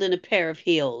field in a pair of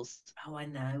heels? Oh, I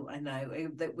know.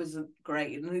 That wasn't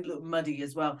great, and it looked muddy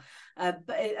as well.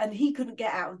 And he couldn't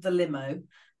get out of the limo.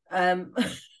 Um,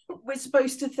 we're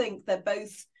supposed to think they're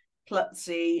both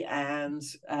klutzy and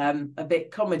a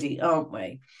bit comedy, aren't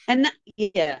we? And that,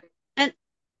 yeah. And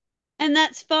and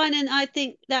that's fine, and I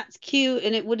think that's cute,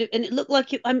 and it looked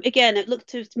like again, it looked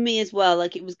to me as well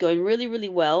like it was going really, really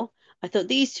well. I thought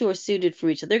these two are suited for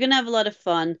each other. They're gonna have a lot of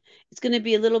fun. It's gonna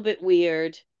be a little bit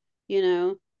weird, you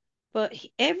know. But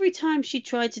every time she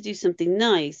tried to do something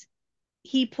nice,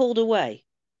 he pulled away,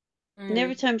 and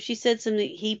every Mm, time she said something,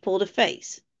 he pulled a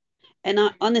face. And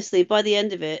I honestly, by the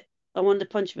end of it, I wanted to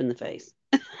punch him in the face.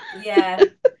 yeah.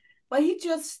 Well, he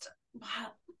just.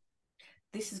 Wow,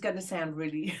 this is going to sound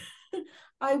really.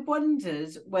 I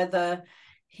wondered whether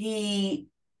he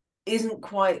isn't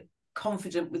quite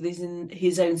confident with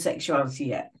his own sexuality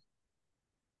yet.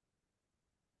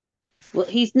 Well,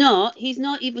 he's not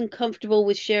even comfortable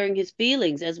with sharing his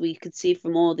feelings, as we could see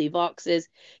from all the Voxes.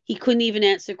 He couldn't even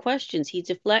answer questions. He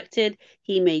deflected,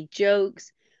 he made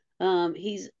jokes.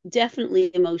 He's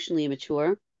definitely emotionally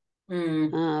immature.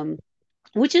 Mm, Um,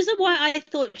 which is why I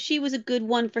thought she was a good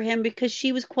one for him because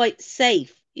she was quite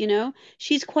safe.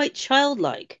 She's quite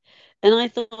childlike. And I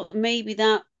thought maybe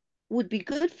that would be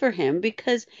good for him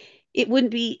because it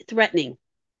wouldn't be threatening.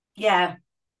 yeah,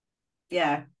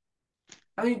 yeah.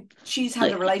 I mean, she's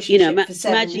had a Like, relationship for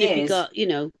seven imagine if he years. got,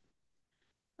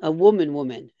 a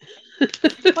woman.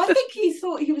 I think he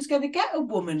thought he was going to get a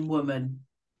woman.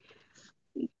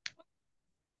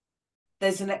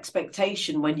 There's an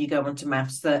expectation when you go onto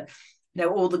maths that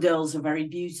all the girls are very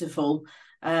beautiful,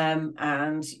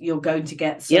 and you're going to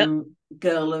get Yep. some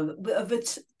girl of a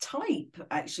type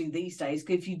actually these days.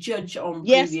 If you judge on Yes,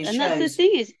 previous and that's the shows,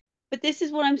 thing is, but this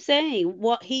is what I'm saying.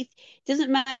 What he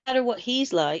doesn't matter what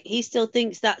he's like, he still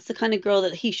thinks that's the kind of girl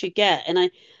that he should get.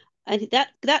 And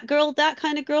that girl, that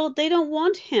kind of girl, they don't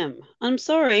want him. I'm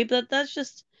sorry, but that's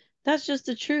just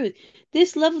the truth.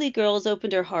 This lovely girl has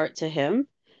opened her heart to him.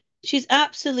 She's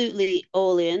absolutely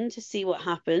all in to see what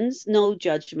happens, no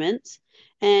judgment.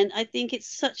 And I think it's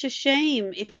such a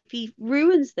shame if he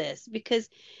ruins this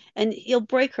and he'll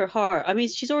break her heart. I mean,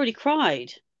 she's already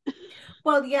cried.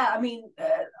 well, yeah, I mean,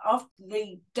 after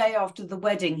the day after the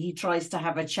wedding, he tries to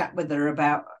have a chat with her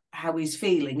about how he's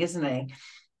feeling, isn't he?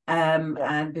 Yeah.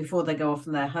 And before they go off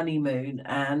on their honeymoon,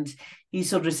 and he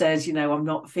sort of says, I'm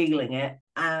not feeling it,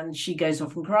 and she goes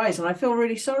off and cries, and I feel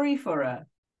really sorry for her.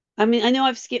 I mean, I know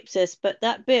I've skipped this, but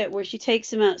that bit where she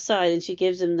takes him outside and she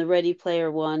gives him the Ready Player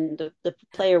One, the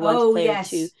player one to Oh player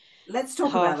two yes, let's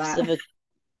talk about halves that.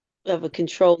 of a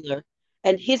controller,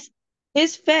 and his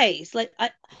face, like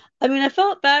I mean, I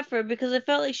felt bad for her because I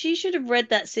felt like she should have read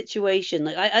that situation.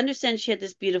 Like I understand she had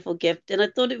this beautiful gift, and I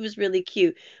thought it was really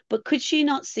cute, but could she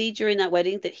not see during that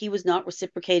wedding that he was not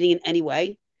reciprocating in any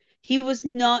way? He was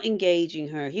not engaging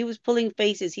her. He was pulling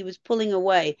faces. He was pulling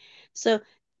away. So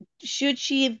should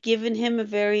she have given him a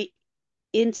very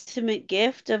intimate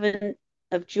gift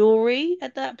of jewelry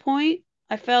at that point?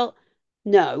 I felt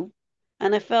no.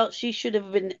 And I felt she should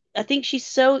have been. I think she's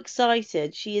so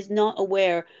excited, she is not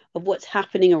aware of what's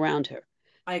happening around her.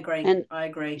 I agree. And I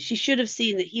agree. she should have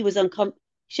seen that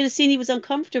should have seen he was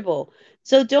uncomfortable.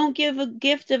 So don't give a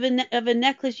gift of a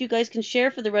necklace you guys can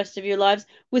share for the rest of your lives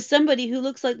with somebody who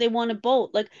looks like they want to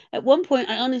bolt. Like at one point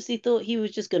I honestly thought he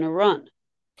was just going to run.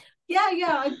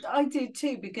 Yeah, I did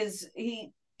too because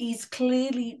he's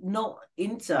clearly not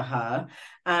into her,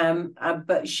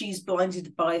 but she's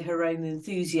blinded by her own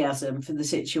enthusiasm for the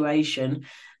situation,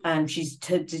 and she's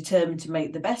determined to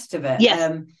make the best of it.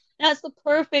 Yes, that's the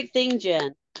perfect thing,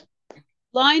 Jen.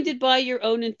 Blinded by your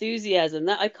own enthusiasm.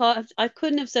 That I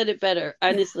couldn't have said it better.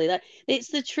 Honestly, that it's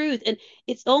the truth, and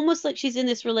it's almost like she's in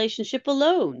this relationship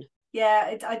alone.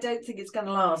 Yeah, I don't think it's going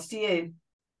to last. Do you?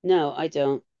 No, I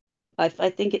don't. I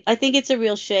think it's a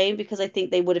real shame because I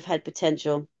think they would have had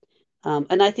potential.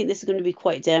 And I think this is going to be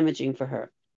quite damaging for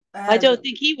her. I don't Um,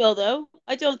 think he will, though.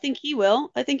 I don't think he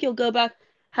will. I think he'll go back,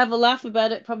 have a laugh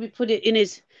about it, probably put it in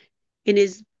his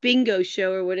bingo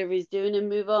show or whatever he's doing, and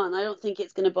move on. I don't think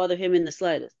it's going to bother him in the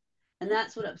slightest, and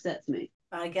that's what upsets me.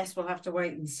 I guess we'll have to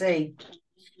wait and see.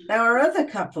 Now, our other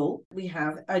couple, we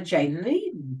have Jane and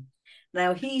Eden.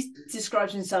 Now, he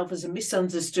describes himself as a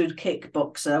misunderstood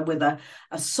kickboxer with a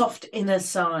soft inner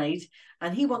side,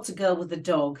 and he wants a girl with a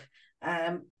dog.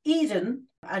 Eden,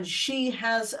 and she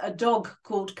has a dog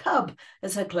called Cub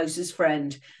as her closest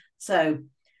friend. So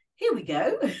here we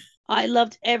go. I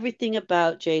loved everything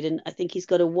about Jaden. I think he's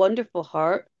got a wonderful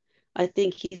heart. I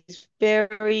think he's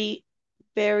very,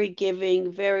 very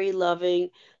giving, very loving.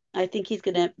 I think he's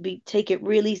gonna be take it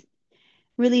really,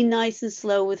 really nice and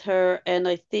slow with her. And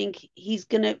I think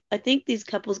these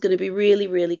couples gonna be really,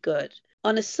 really good.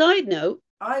 On a side note,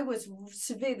 I was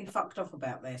severely fucked off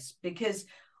about this because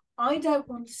I don't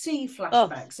want to see oh,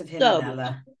 flashbacks of him and so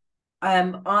Ella.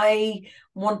 I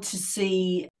want to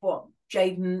see what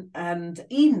Jaden and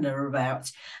Eden are about.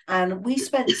 And we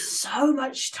spent so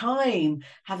much time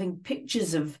having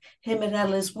pictures of him and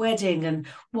Ella's wedding and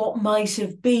what might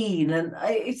have been. And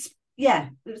it's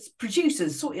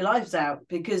producers, sort your lives out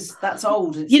because that's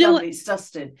old. It's you know done, what? it's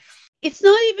dusted. It's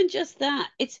not even just that.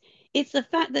 It's the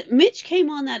fact that Mitch came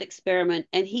on that experiment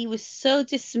and he was so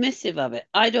dismissive of it.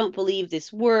 I don't believe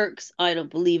this works. I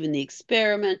don't believe in the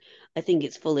experiment. I think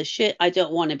it's full of shit. I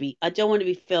don't want to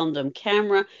be filmed on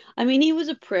camera. I mean, he was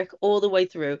a prick all the way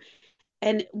through.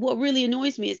 And what really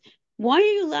annoys me is why are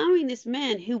you allowing this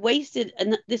man who wasted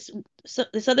this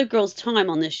other girl's time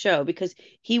on this show because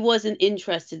he wasn't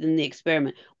interested in the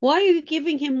experiment? Why are you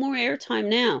giving him more airtime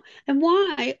now? And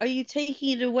why are you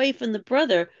taking it away from the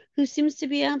brother who seems to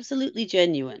be absolutely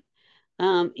genuine?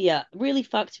 Yeah, really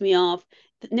fucked me off.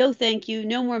 No, thank you.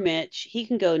 No more Mitch. He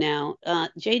can go now.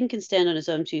 Jaden can stand on his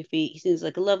own 2 feet. He seems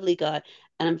like a lovely guy,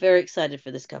 and I'm very excited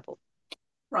for this couple.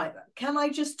 Right. Can I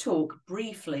just talk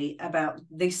briefly about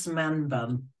this man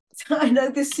bun? I know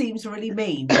this seems really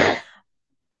mean,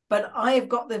 but I have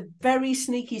got the very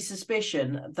sneaky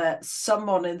suspicion that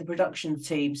someone in the production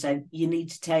team said, you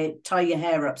need to tie your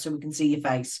hair up so we can see your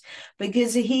face.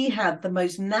 Because he had the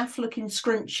most naff looking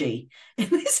scrunchie in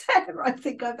his hair I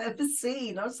think I've ever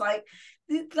seen. I was like,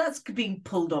 that's being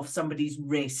pulled off somebody's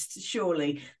wrist.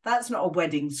 Surely that's not a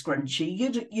wedding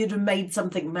scrunchie. You'd have made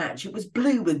something match. It was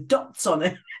blue with dots on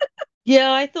it.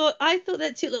 Yeah, I thought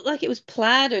that too looked like it was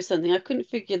plaid or something. I couldn't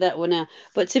figure that one out.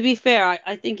 But to be fair,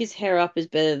 I think his hair up is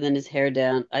better than his hair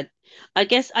down. I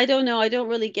guess I don't know. I don't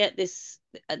really get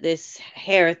this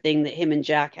hair thing that him and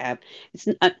Jack have.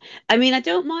 I mean, I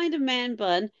don't mind a man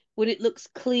bun when it looks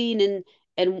clean and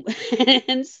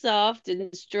and soft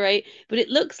and straight, but it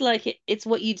looks like it's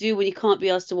what you do when you can't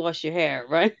be asked to wash your hair,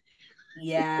 right?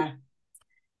 Yeah,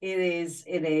 it is.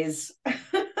 It is.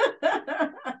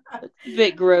 It's a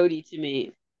bit grody to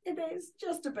me. It is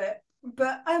just a bit.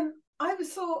 But I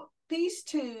thought these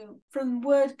two, from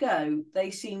word go, they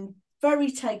seemed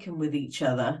very taken with each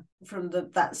other from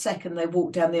that second they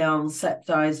walked down the aisle and set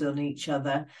eyes on each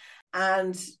other.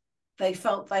 And they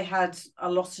felt they had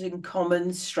a lot in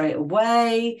common straight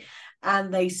away.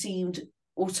 And they seemed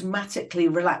automatically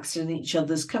relaxed in each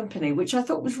other's company, which I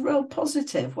thought was real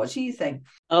positive. What do you think?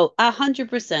 Oh,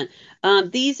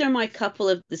 100%. These are my couple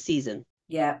of the season.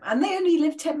 Yeah. And they only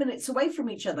live 10 minutes away from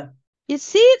each other. You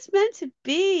see, it's meant to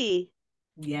be.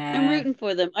 I'm Yeah. rooting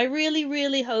for them. I really,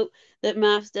 really hope that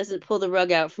Maths doesn't pull the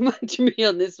rug out from under me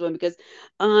on this one because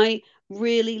I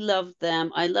really loved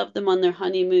them. I loved them on their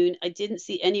honeymoon. I didn't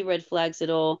see any red flags at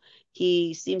all.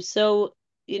 He seemed so,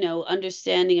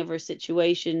 understanding of her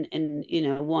situation and,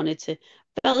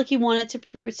 felt like he wanted to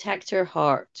protect her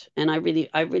heart. And I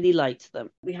really liked them.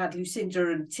 We had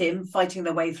Lucinda and Tim fighting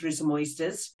their way through some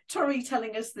oysters. Tori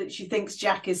telling us that she thinks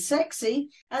Jack is sexy.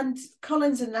 And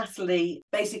Collins and Natalie,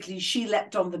 basically, she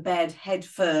leapt on the bed head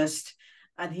first.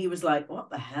 And he was like, what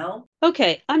the hell?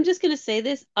 Okay, I'm just going to say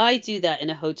this. I do that in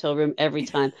a hotel room every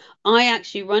time. I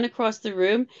actually run across the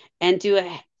room and do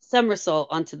a somersault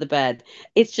onto the bed.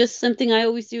 It's just something I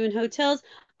always do in hotels.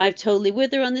 I'm totally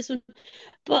with her on this one.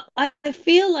 But I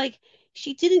feel like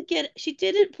she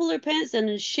didn't pull her pants down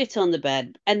and shit on the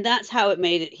bed, and that's how it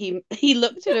made it. He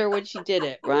looked at her when she did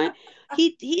it, right?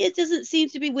 He doesn't seem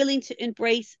to be willing to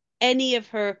embrace any of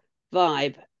her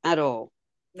vibe at all.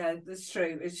 No, that's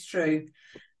true. It's true.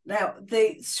 Now,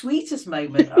 the sweetest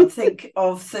moment, I think,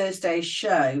 of Thursday's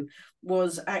show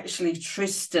was actually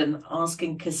Tristan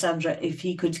asking Cassandra if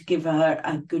he could give her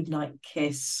a goodnight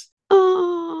kiss.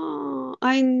 Oh,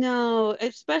 I know,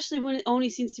 especially when it only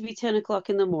seems to be 10 o'clock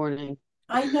in the morning.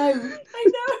 I know, I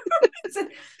know. So,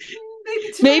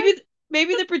 maybe tonight. Maybe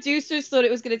maybe the producers thought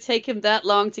it was going to take him that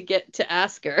long to get to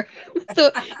ask her.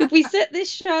 So if we set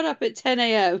this shot up at 10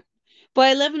 a.m., by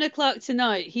 11 o'clock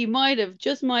tonight, he might have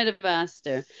asked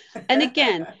her. And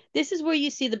again, this is where you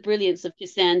see the brilliance of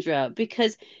Cassandra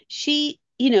because he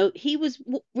was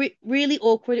really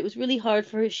awkward. It was really hard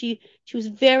for her. She was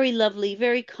very lovely,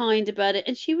 very kind about it.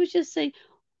 And she was just saying,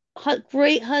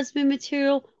 Great husband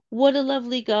material. What a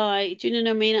lovely guy. Do you know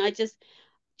what I mean?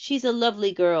 She's a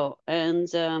lovely girl. And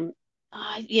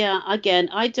yeah, again,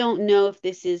 I don't know if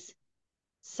this is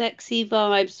sexy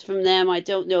vibes from them. I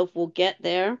don't know if we'll get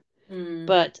there. Mm,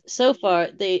 But so far,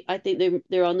 I think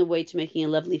they're on the way to making a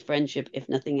lovely friendship, if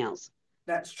nothing else.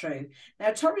 that's true.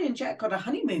 Now, Tori and Jack got a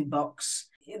honeymoon box.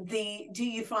 The "Do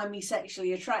you find me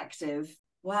sexually attractive?"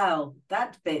 Well,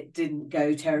 that bit didn't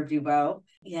go terribly well.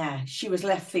 Yeah, she was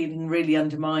left feeling really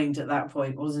undermined at that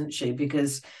point, wasn't she?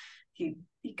 Because he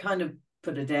kind of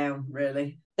put her down,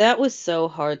 really. That was so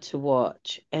hard to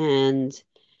watch, and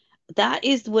that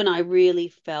is when I really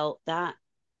felt that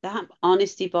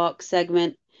honesty box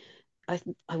segment.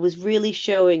 I was really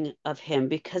showing of him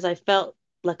because I felt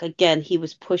like again he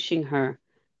was pushing her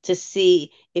to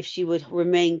see if she would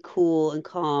remain cool and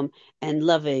calm and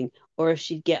loving or if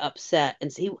she'd get upset.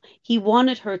 And so he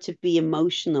wanted her to be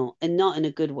emotional and not in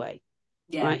a good way,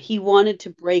 Yeah, right? He wanted to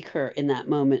break her in that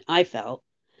moment, I felt.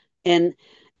 And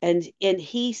and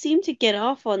he seemed to get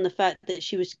off on the fact that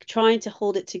she was trying to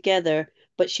hold it together,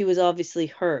 but she was obviously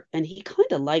hurt and he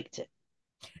kind of liked it.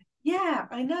 yeah,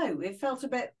 I know. It felt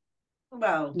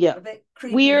Yeah. a bit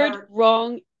creepy. Weird,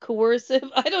 wrong, coercive.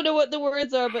 I don't know what the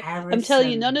words are, but I'm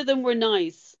telling you, none Harrison. of them were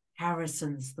nice.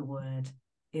 Harrison's the word.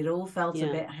 It all felt a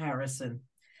Yeah. bit Harrison.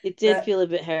 It did But feel a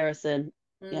bit Harrison.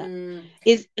 Yeah. mm,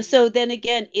 Is so then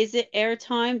again, is it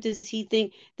airtime? Does he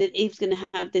think that Eve's going to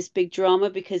have this big drama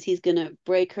because he's going to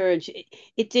break her? And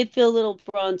it did feel a little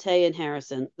Bronte and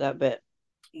Harrison that bit.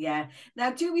 yeah.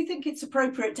 Now, do we think it's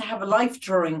appropriate to have a life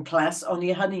drawing class on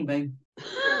your honeymoon?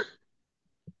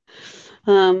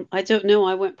 I don't know.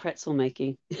 I went pretzel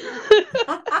making.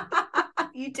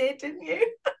 You did, didn't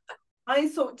you? I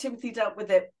thought Timothy dealt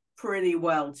with it pretty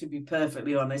well, to be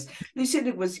perfectly honest.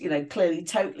 Lucinda was, clearly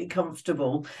totally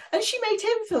comfortable, and she made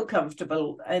him feel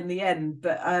comfortable in the end.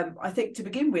 But I think to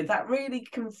begin with, that really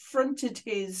confronted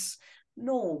his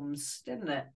norms, didn't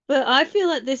it? But I feel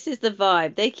like this is the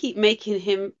vibe. They keep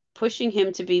pushing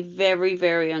him to be very,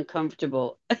 very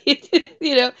uncomfortable.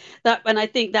 You know, and I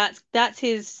think that's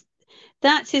his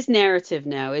narrative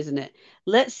now, isn't it?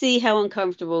 Let's see how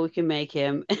uncomfortable we can make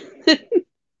him.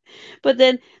 But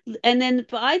then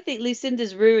but I think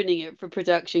Lucinda's ruining it for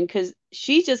production because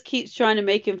she just keeps trying to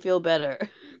make him feel better.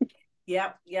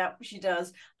 Yep, yep, she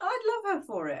does. I love her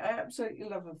for it. I absolutely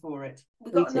love her for it.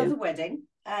 We Me got too. another wedding,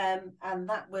 and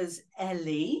that was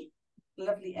Ellie,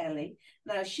 lovely Ellie.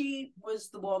 Now she was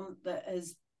the one that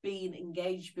has been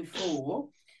engaged before,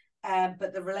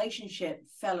 but the relationship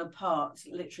fell apart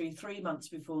literally 3 months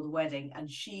before the wedding, and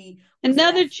she was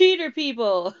Another left. cheater,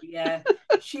 people. Yeah,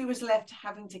 she was left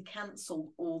having to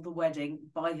cancel all the wedding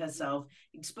by herself,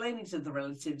 explaining to the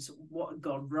relatives what had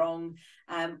gone wrong.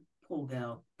 Poor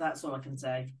girl. That's all I can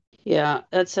say. Yeah,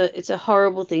 it's a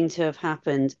horrible thing to have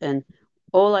happened, and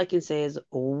all I can say is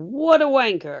what a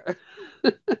wanker.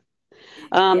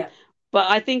 Um, Yeah, but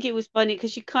I think it was funny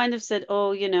because she kind of said, "Oh,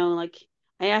 like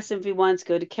I asked him if he wanted to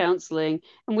go to counseling,"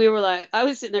 and we were like, I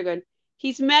was sitting there going,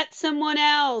 "He's met someone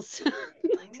else."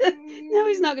 Like, no,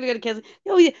 he's not going to go to counseling.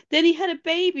 Oh, yeah. Then he had a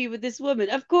baby with this woman,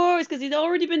 of course, because he'd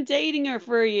already been dating her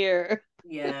for a year.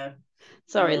 yeah.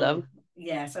 Sorry, love.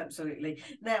 Yes, absolutely.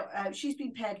 Now, she's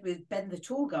been paired with Ben the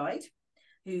tour guide,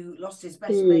 who lost his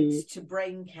best Hmm. mates to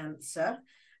brain cancer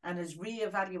and has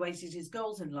re-evaluated his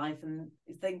goals in life and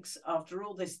thinks after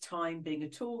all this time being a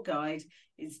tour guide,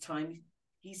 it's time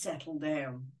he settled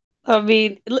down. I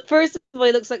mean, first of all,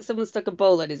 he looks like someone stuck a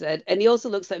bowl on his head, and he also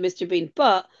looks like Mr. Bean.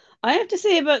 But I have to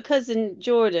say about cousin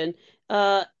Jordan,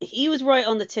 he was right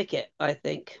on the ticket, I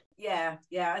think. Yeah,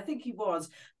 yeah, I think he was.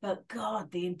 But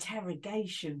God, the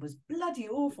interrogation was bloody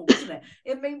awful, wasn't it?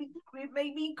 It made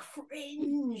me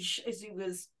cringe as he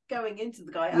was going into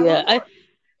the guy. And Yeah,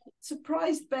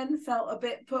 surprised Ben felt a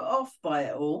bit put off by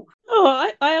it all.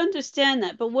 Oh, I understand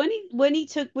that, but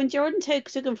when Jordan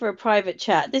took him for a private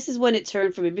chat, this is when it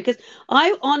turned for me because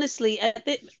I honestly at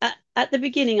the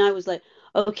beginning I was like,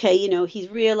 okay, he's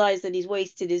realized that he's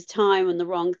wasted his time on the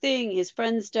wrong thing. His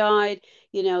friends died,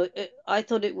 I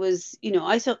thought it was,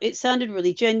 I thought it sounded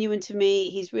really genuine to me.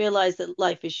 He's realized that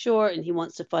life is short and he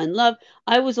wants to find love.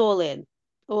 I was all in,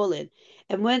 all in.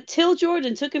 And when till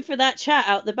Jordan took him for that chat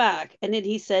out the back, and then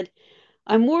he said,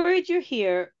 I'm worried you're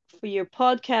here for your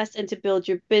podcast and to build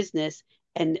your business.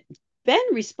 And Ben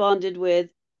responded with,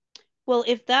 well,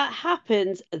 if that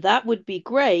happens, that would be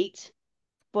great.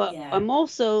 But Yeah, I'm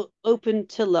also open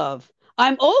to love.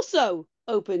 I'm also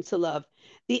open to love.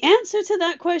 The answer to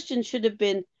that question should have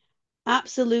been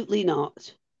absolutely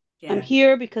not. I'm yeah.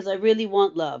 here because I really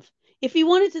want love. If he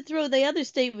wanted to throw the other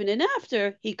statement in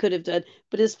after, he could have done.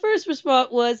 But his first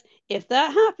response was, if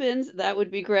that happens, that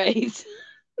would be great.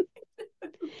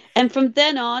 And from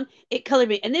then on, it colored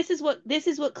me. And this is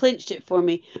what clinched it for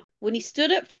me. When he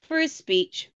stood up for his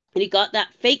speech and he got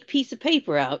that fake piece of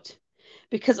paper out,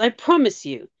 because I promise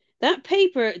you, that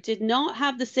paper did not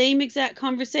have the same exact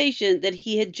conversation that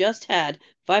he had just had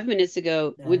 5 minutes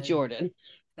ago with No, Jordan.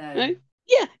 no. Right?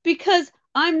 Yeah, because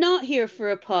I'm not here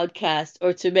for a podcast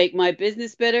or to make my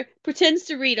business better. Pretends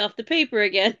to read off the paper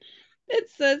again. It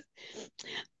says,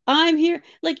 I'm here.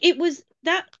 Like it was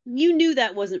that you knew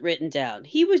that wasn't written down.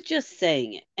 He was just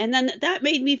saying it. And then that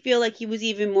made me feel like he was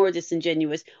even more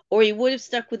disingenuous, or he would have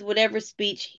stuck with whatever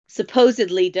speech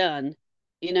supposedly done,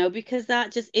 because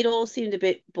that just, it all seemed a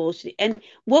bit bullshit. And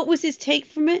what was his take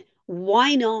from it?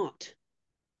 Why not?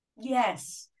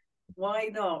 Yes, why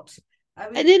not? I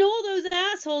And mean, then all those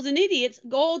assholes and idiots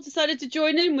all decided to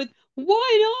join in with,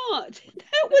 why not?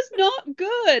 That was not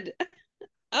good.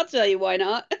 I'll tell you why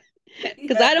not.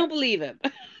 Because I yeah. don't believe him.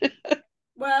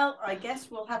 Well, I guess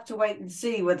we'll have to wait and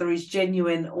see whether he's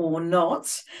genuine or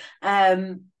not.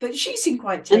 But she seemed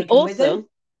quite And taken with him. also,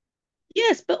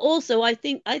 yes, but also I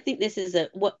think this is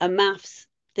a maths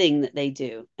thing that they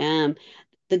do.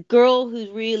 The girl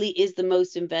who really is the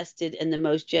most invested and the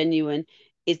most genuine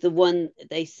is the one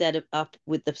they set up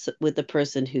with the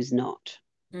person who's not.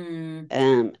 Mm,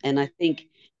 And I think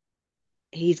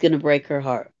he's going to break her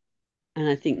heart, and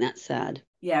I think that's sad.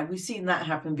 yeah, we've seen that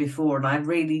happen before, and I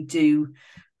really do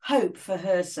hope for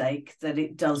her sake that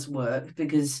it does work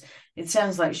because it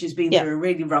sounds like she's been Yeah, through a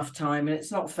really rough time, and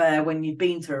it's not fair when you've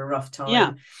been through a rough yeah,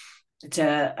 time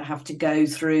to have to go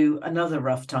through another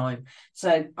rough time.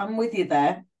 So I'm with you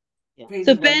there. yeah. So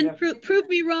Really Ben, wonder. prove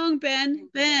me wrong, Ben.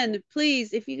 Ben,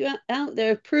 please, if you got out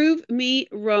there, prove me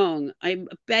wrong. I'm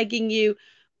begging you.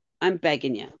 I'm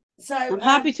begging you. So I'm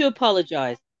happy to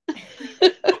apologize.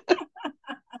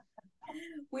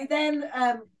 we then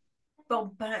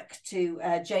gone back to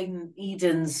Jane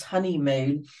Eden's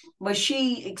honeymoon, where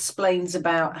she explains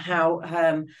about how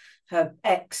her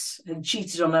ex had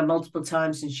cheated on her multiple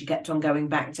times and she kept on going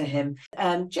back to him.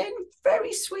 Jane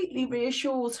very sweetly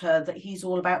reassures her that he's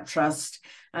all about trust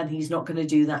and he's not going to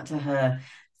do that to her.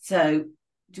 So,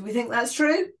 do we think that's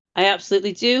true? I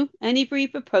absolutely do. And he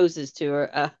proposes to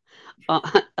her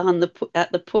on the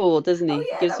at the pool, doesn't Oh, he?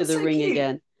 yeah, Gives that her was the so ring cute.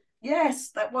 again. Yes,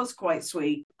 that was quite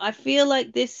sweet. I feel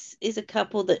like this is a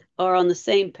couple that are on the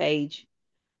same page,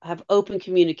 have open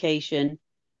communication,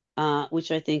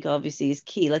 which I think obviously is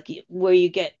key. Like where you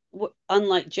get,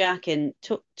 unlike Jack and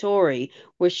Tori,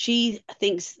 where she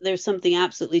thinks there's something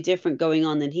absolutely different going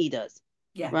on than he does,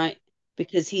 Yeah, right?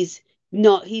 Because he's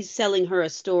selling her a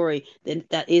story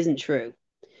that isn't true.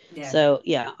 yeah. So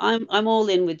yeah, I'm all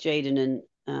in with Jaden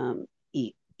and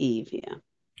Eve. Yeah.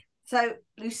 So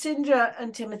Lucinda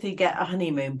and Timothy get a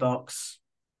honeymoon box.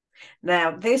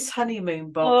 Now, this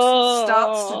honeymoon box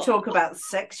starts to Oh. talk about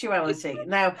sexuality.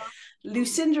 Now,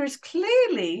 Lucinda is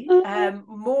clearly Oh.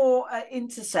 more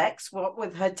intersex, what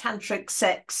with her tantric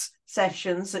sex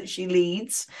sessions that she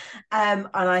leads, and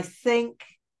I think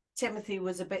Timothy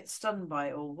was a bit stunned by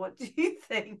it all. What do you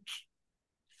think?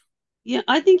 Yeah,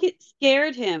 I think it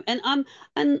scared him, and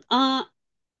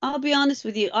I'll be honest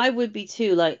with you, I would be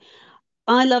too. Like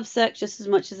I love sex just as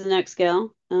much as the next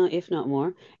girl, if not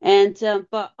more. And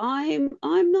but I'm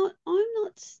not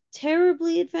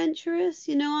terribly adventurous.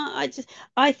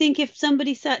 I think if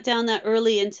somebody sat down that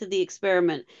early into the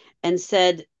experiment and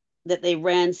said that they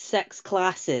ran sex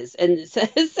classes and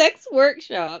sex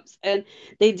workshops and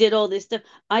they did all this stuff,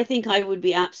 I think I would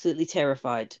be absolutely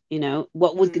terrified.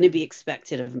 What was going to Mm, be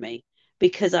expected of me.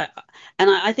 Because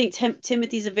I think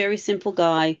Timothy's a very simple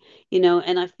guy,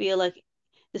 and I feel like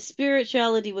the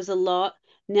spirituality was a lot.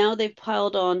 Now they've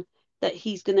piled on that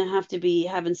he's going to have to be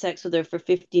having sex with her for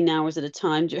 15 hours at a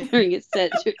time during his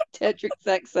tantric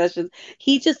sex sessions.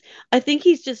 I think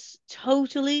he's just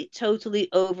totally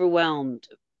overwhelmed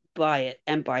by it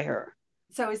and by her.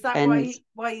 So is that And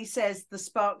why he says the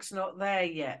spark's not there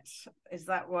yet? Is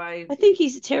that why? I think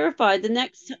he's terrified. The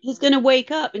next he's going to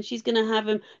wake up and she's going to have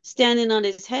him standing on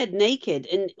his head naked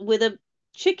and with a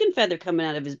chicken feather coming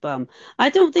out of his bum. I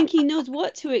don't think he knows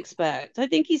what to expect. I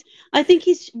think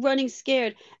he's running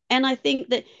scared, and I think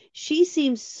that she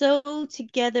seems so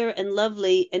together and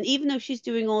lovely, and even though she's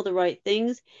doing all the right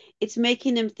things, it's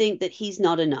making him think that he's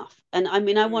not enough. And I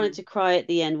mean, I wanted to cry at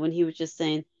the end when he was just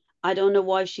saying, I don't know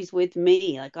why she's with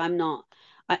me. Like I'm not.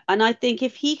 And I think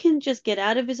if he can just get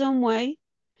out of his own way,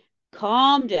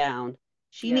 calm down.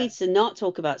 She Yeah. needs to not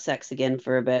talk about sex again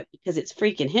for a bit because it's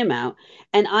freaking him out.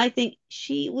 And I think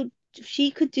she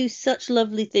could do such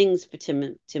lovely things for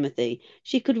Timothy.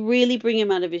 She could really bring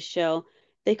him out of his shell.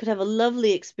 They could have a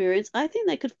lovely experience. I think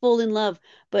they could fall in love,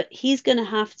 but he's going to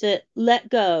have to let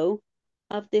go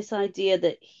of this idea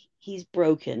that he's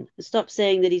broken. Stop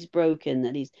saying that he's broken,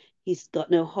 that he's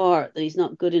got no heart, that he's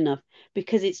not good enough,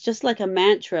 because it's just like a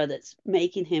mantra that's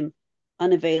making him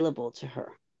unavailable to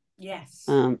her. Yes.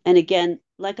 And again,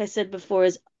 like I said before,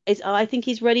 is I think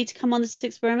he's ready to come on this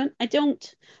experiment. I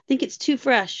don't think it's too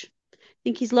fresh. I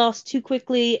think he's lost too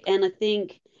quickly, and I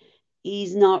think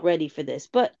he's not ready for this.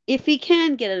 But if he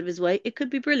can get out of his way, it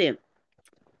could be brilliant.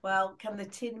 Well, can the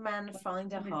Tin Man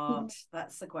find a heart?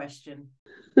 That's the question.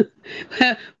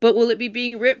 But will it be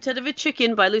being ripped out of a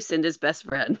chicken by Lucinda's best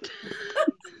friend?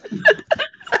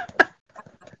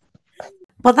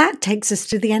 Well, that takes us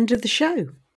to the end of the show.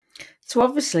 So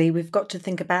obviously we've got to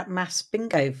think about Maths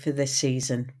Bingo for this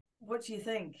season. What do you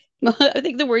think? I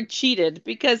think the word cheated,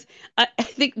 because I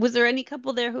think, was there any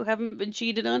couple there who haven't been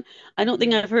cheated on? I don't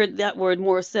think I've heard that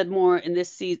word said more in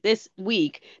this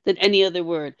week than any other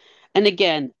word. And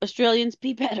again, Australians,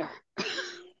 be better.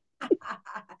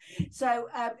 So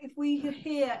if we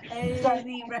hear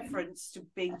any reference to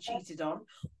being cheated on,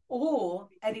 or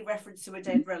any reference to a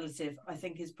dead relative, I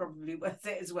think is probably worth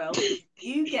it as well.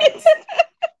 You get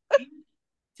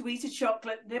to eat a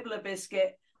chocolate, nibble a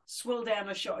biscuit, swill down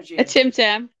a shot of gin. A Tim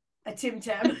Tam. A Tim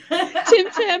Tam. Tim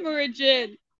Tam or a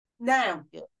gin. Now,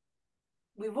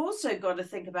 we've also got to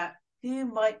think about who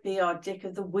might be our dick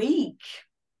of the week.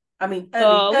 I mean,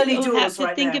 early we don't doors have to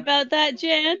right think now. about that,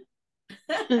 Jan.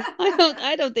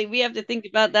 I don't think we have to think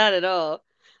about that at all.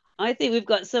 I think we've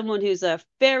got someone who's a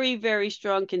very, very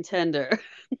strong contender.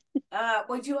 Are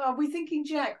we thinking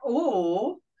Jack?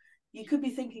 Or you could be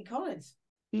thinking Collins.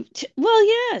 Well,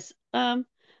 yes.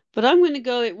 But I'm going to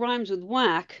go, it rhymes with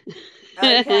whack.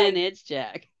 Okay. And it's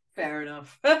Jack. Fair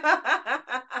enough.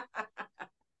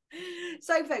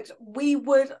 So, folks, we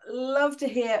would love to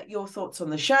hear your thoughts on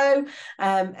the show.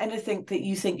 Anything that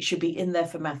you think should be in there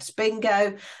for Maths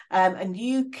Bingo. And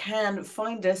you can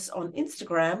find us on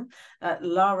Instagram at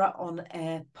Lara On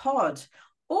Air Pod.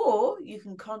 Or you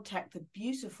can contact the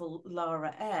beautiful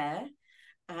Lara Air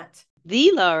at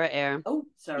The Lara Air. Oh,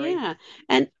 sorry. Yeah.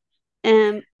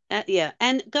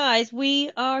 And guys,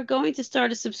 we are going to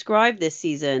start a subscribe this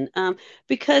season,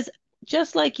 because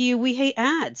just like you, we hate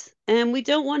ads, and we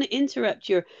don't want to interrupt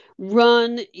your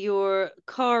run, your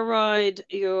car ride,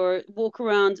 your walk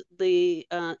around the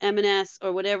M&S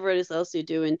or whatever it is else you're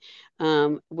doing,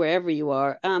 wherever you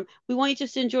are. We want you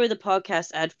just to enjoy the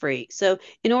podcast ad free. So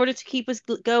in order to keep us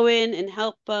going and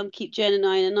help keep Jen and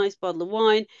I in a nice bottle of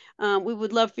wine, we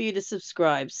would love for you to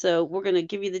subscribe. So we're going to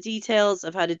give you the details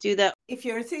of how to do that. If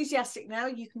you're enthusiastic now,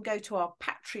 you can go to our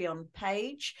Patreon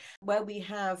page where we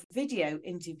have video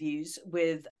interviews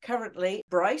with currently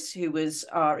Bryce, who was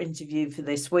our interview for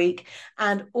this week,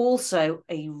 and also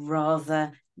a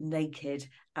rather naked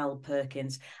Al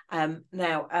Perkins.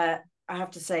 Now, I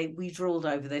have to say, we drooled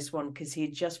over this one because he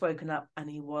had just woken up and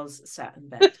he was sat in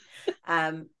bed.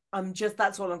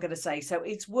 That's all I'm going to say. So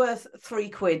it's worth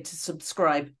 £3 to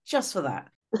subscribe just for that.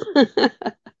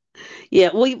 Yeah,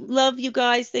 we love you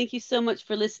guys. Thank you so much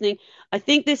for listening. I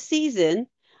think this season,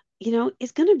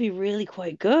 is going to be really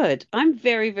quite good. I'm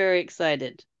very, very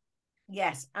excited.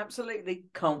 Yes, absolutely.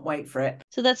 Can't wait for it.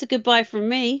 So that's a goodbye from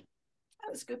me.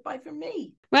 That's a goodbye from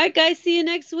me. Right, guys. See you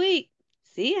next week.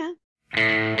 See ya.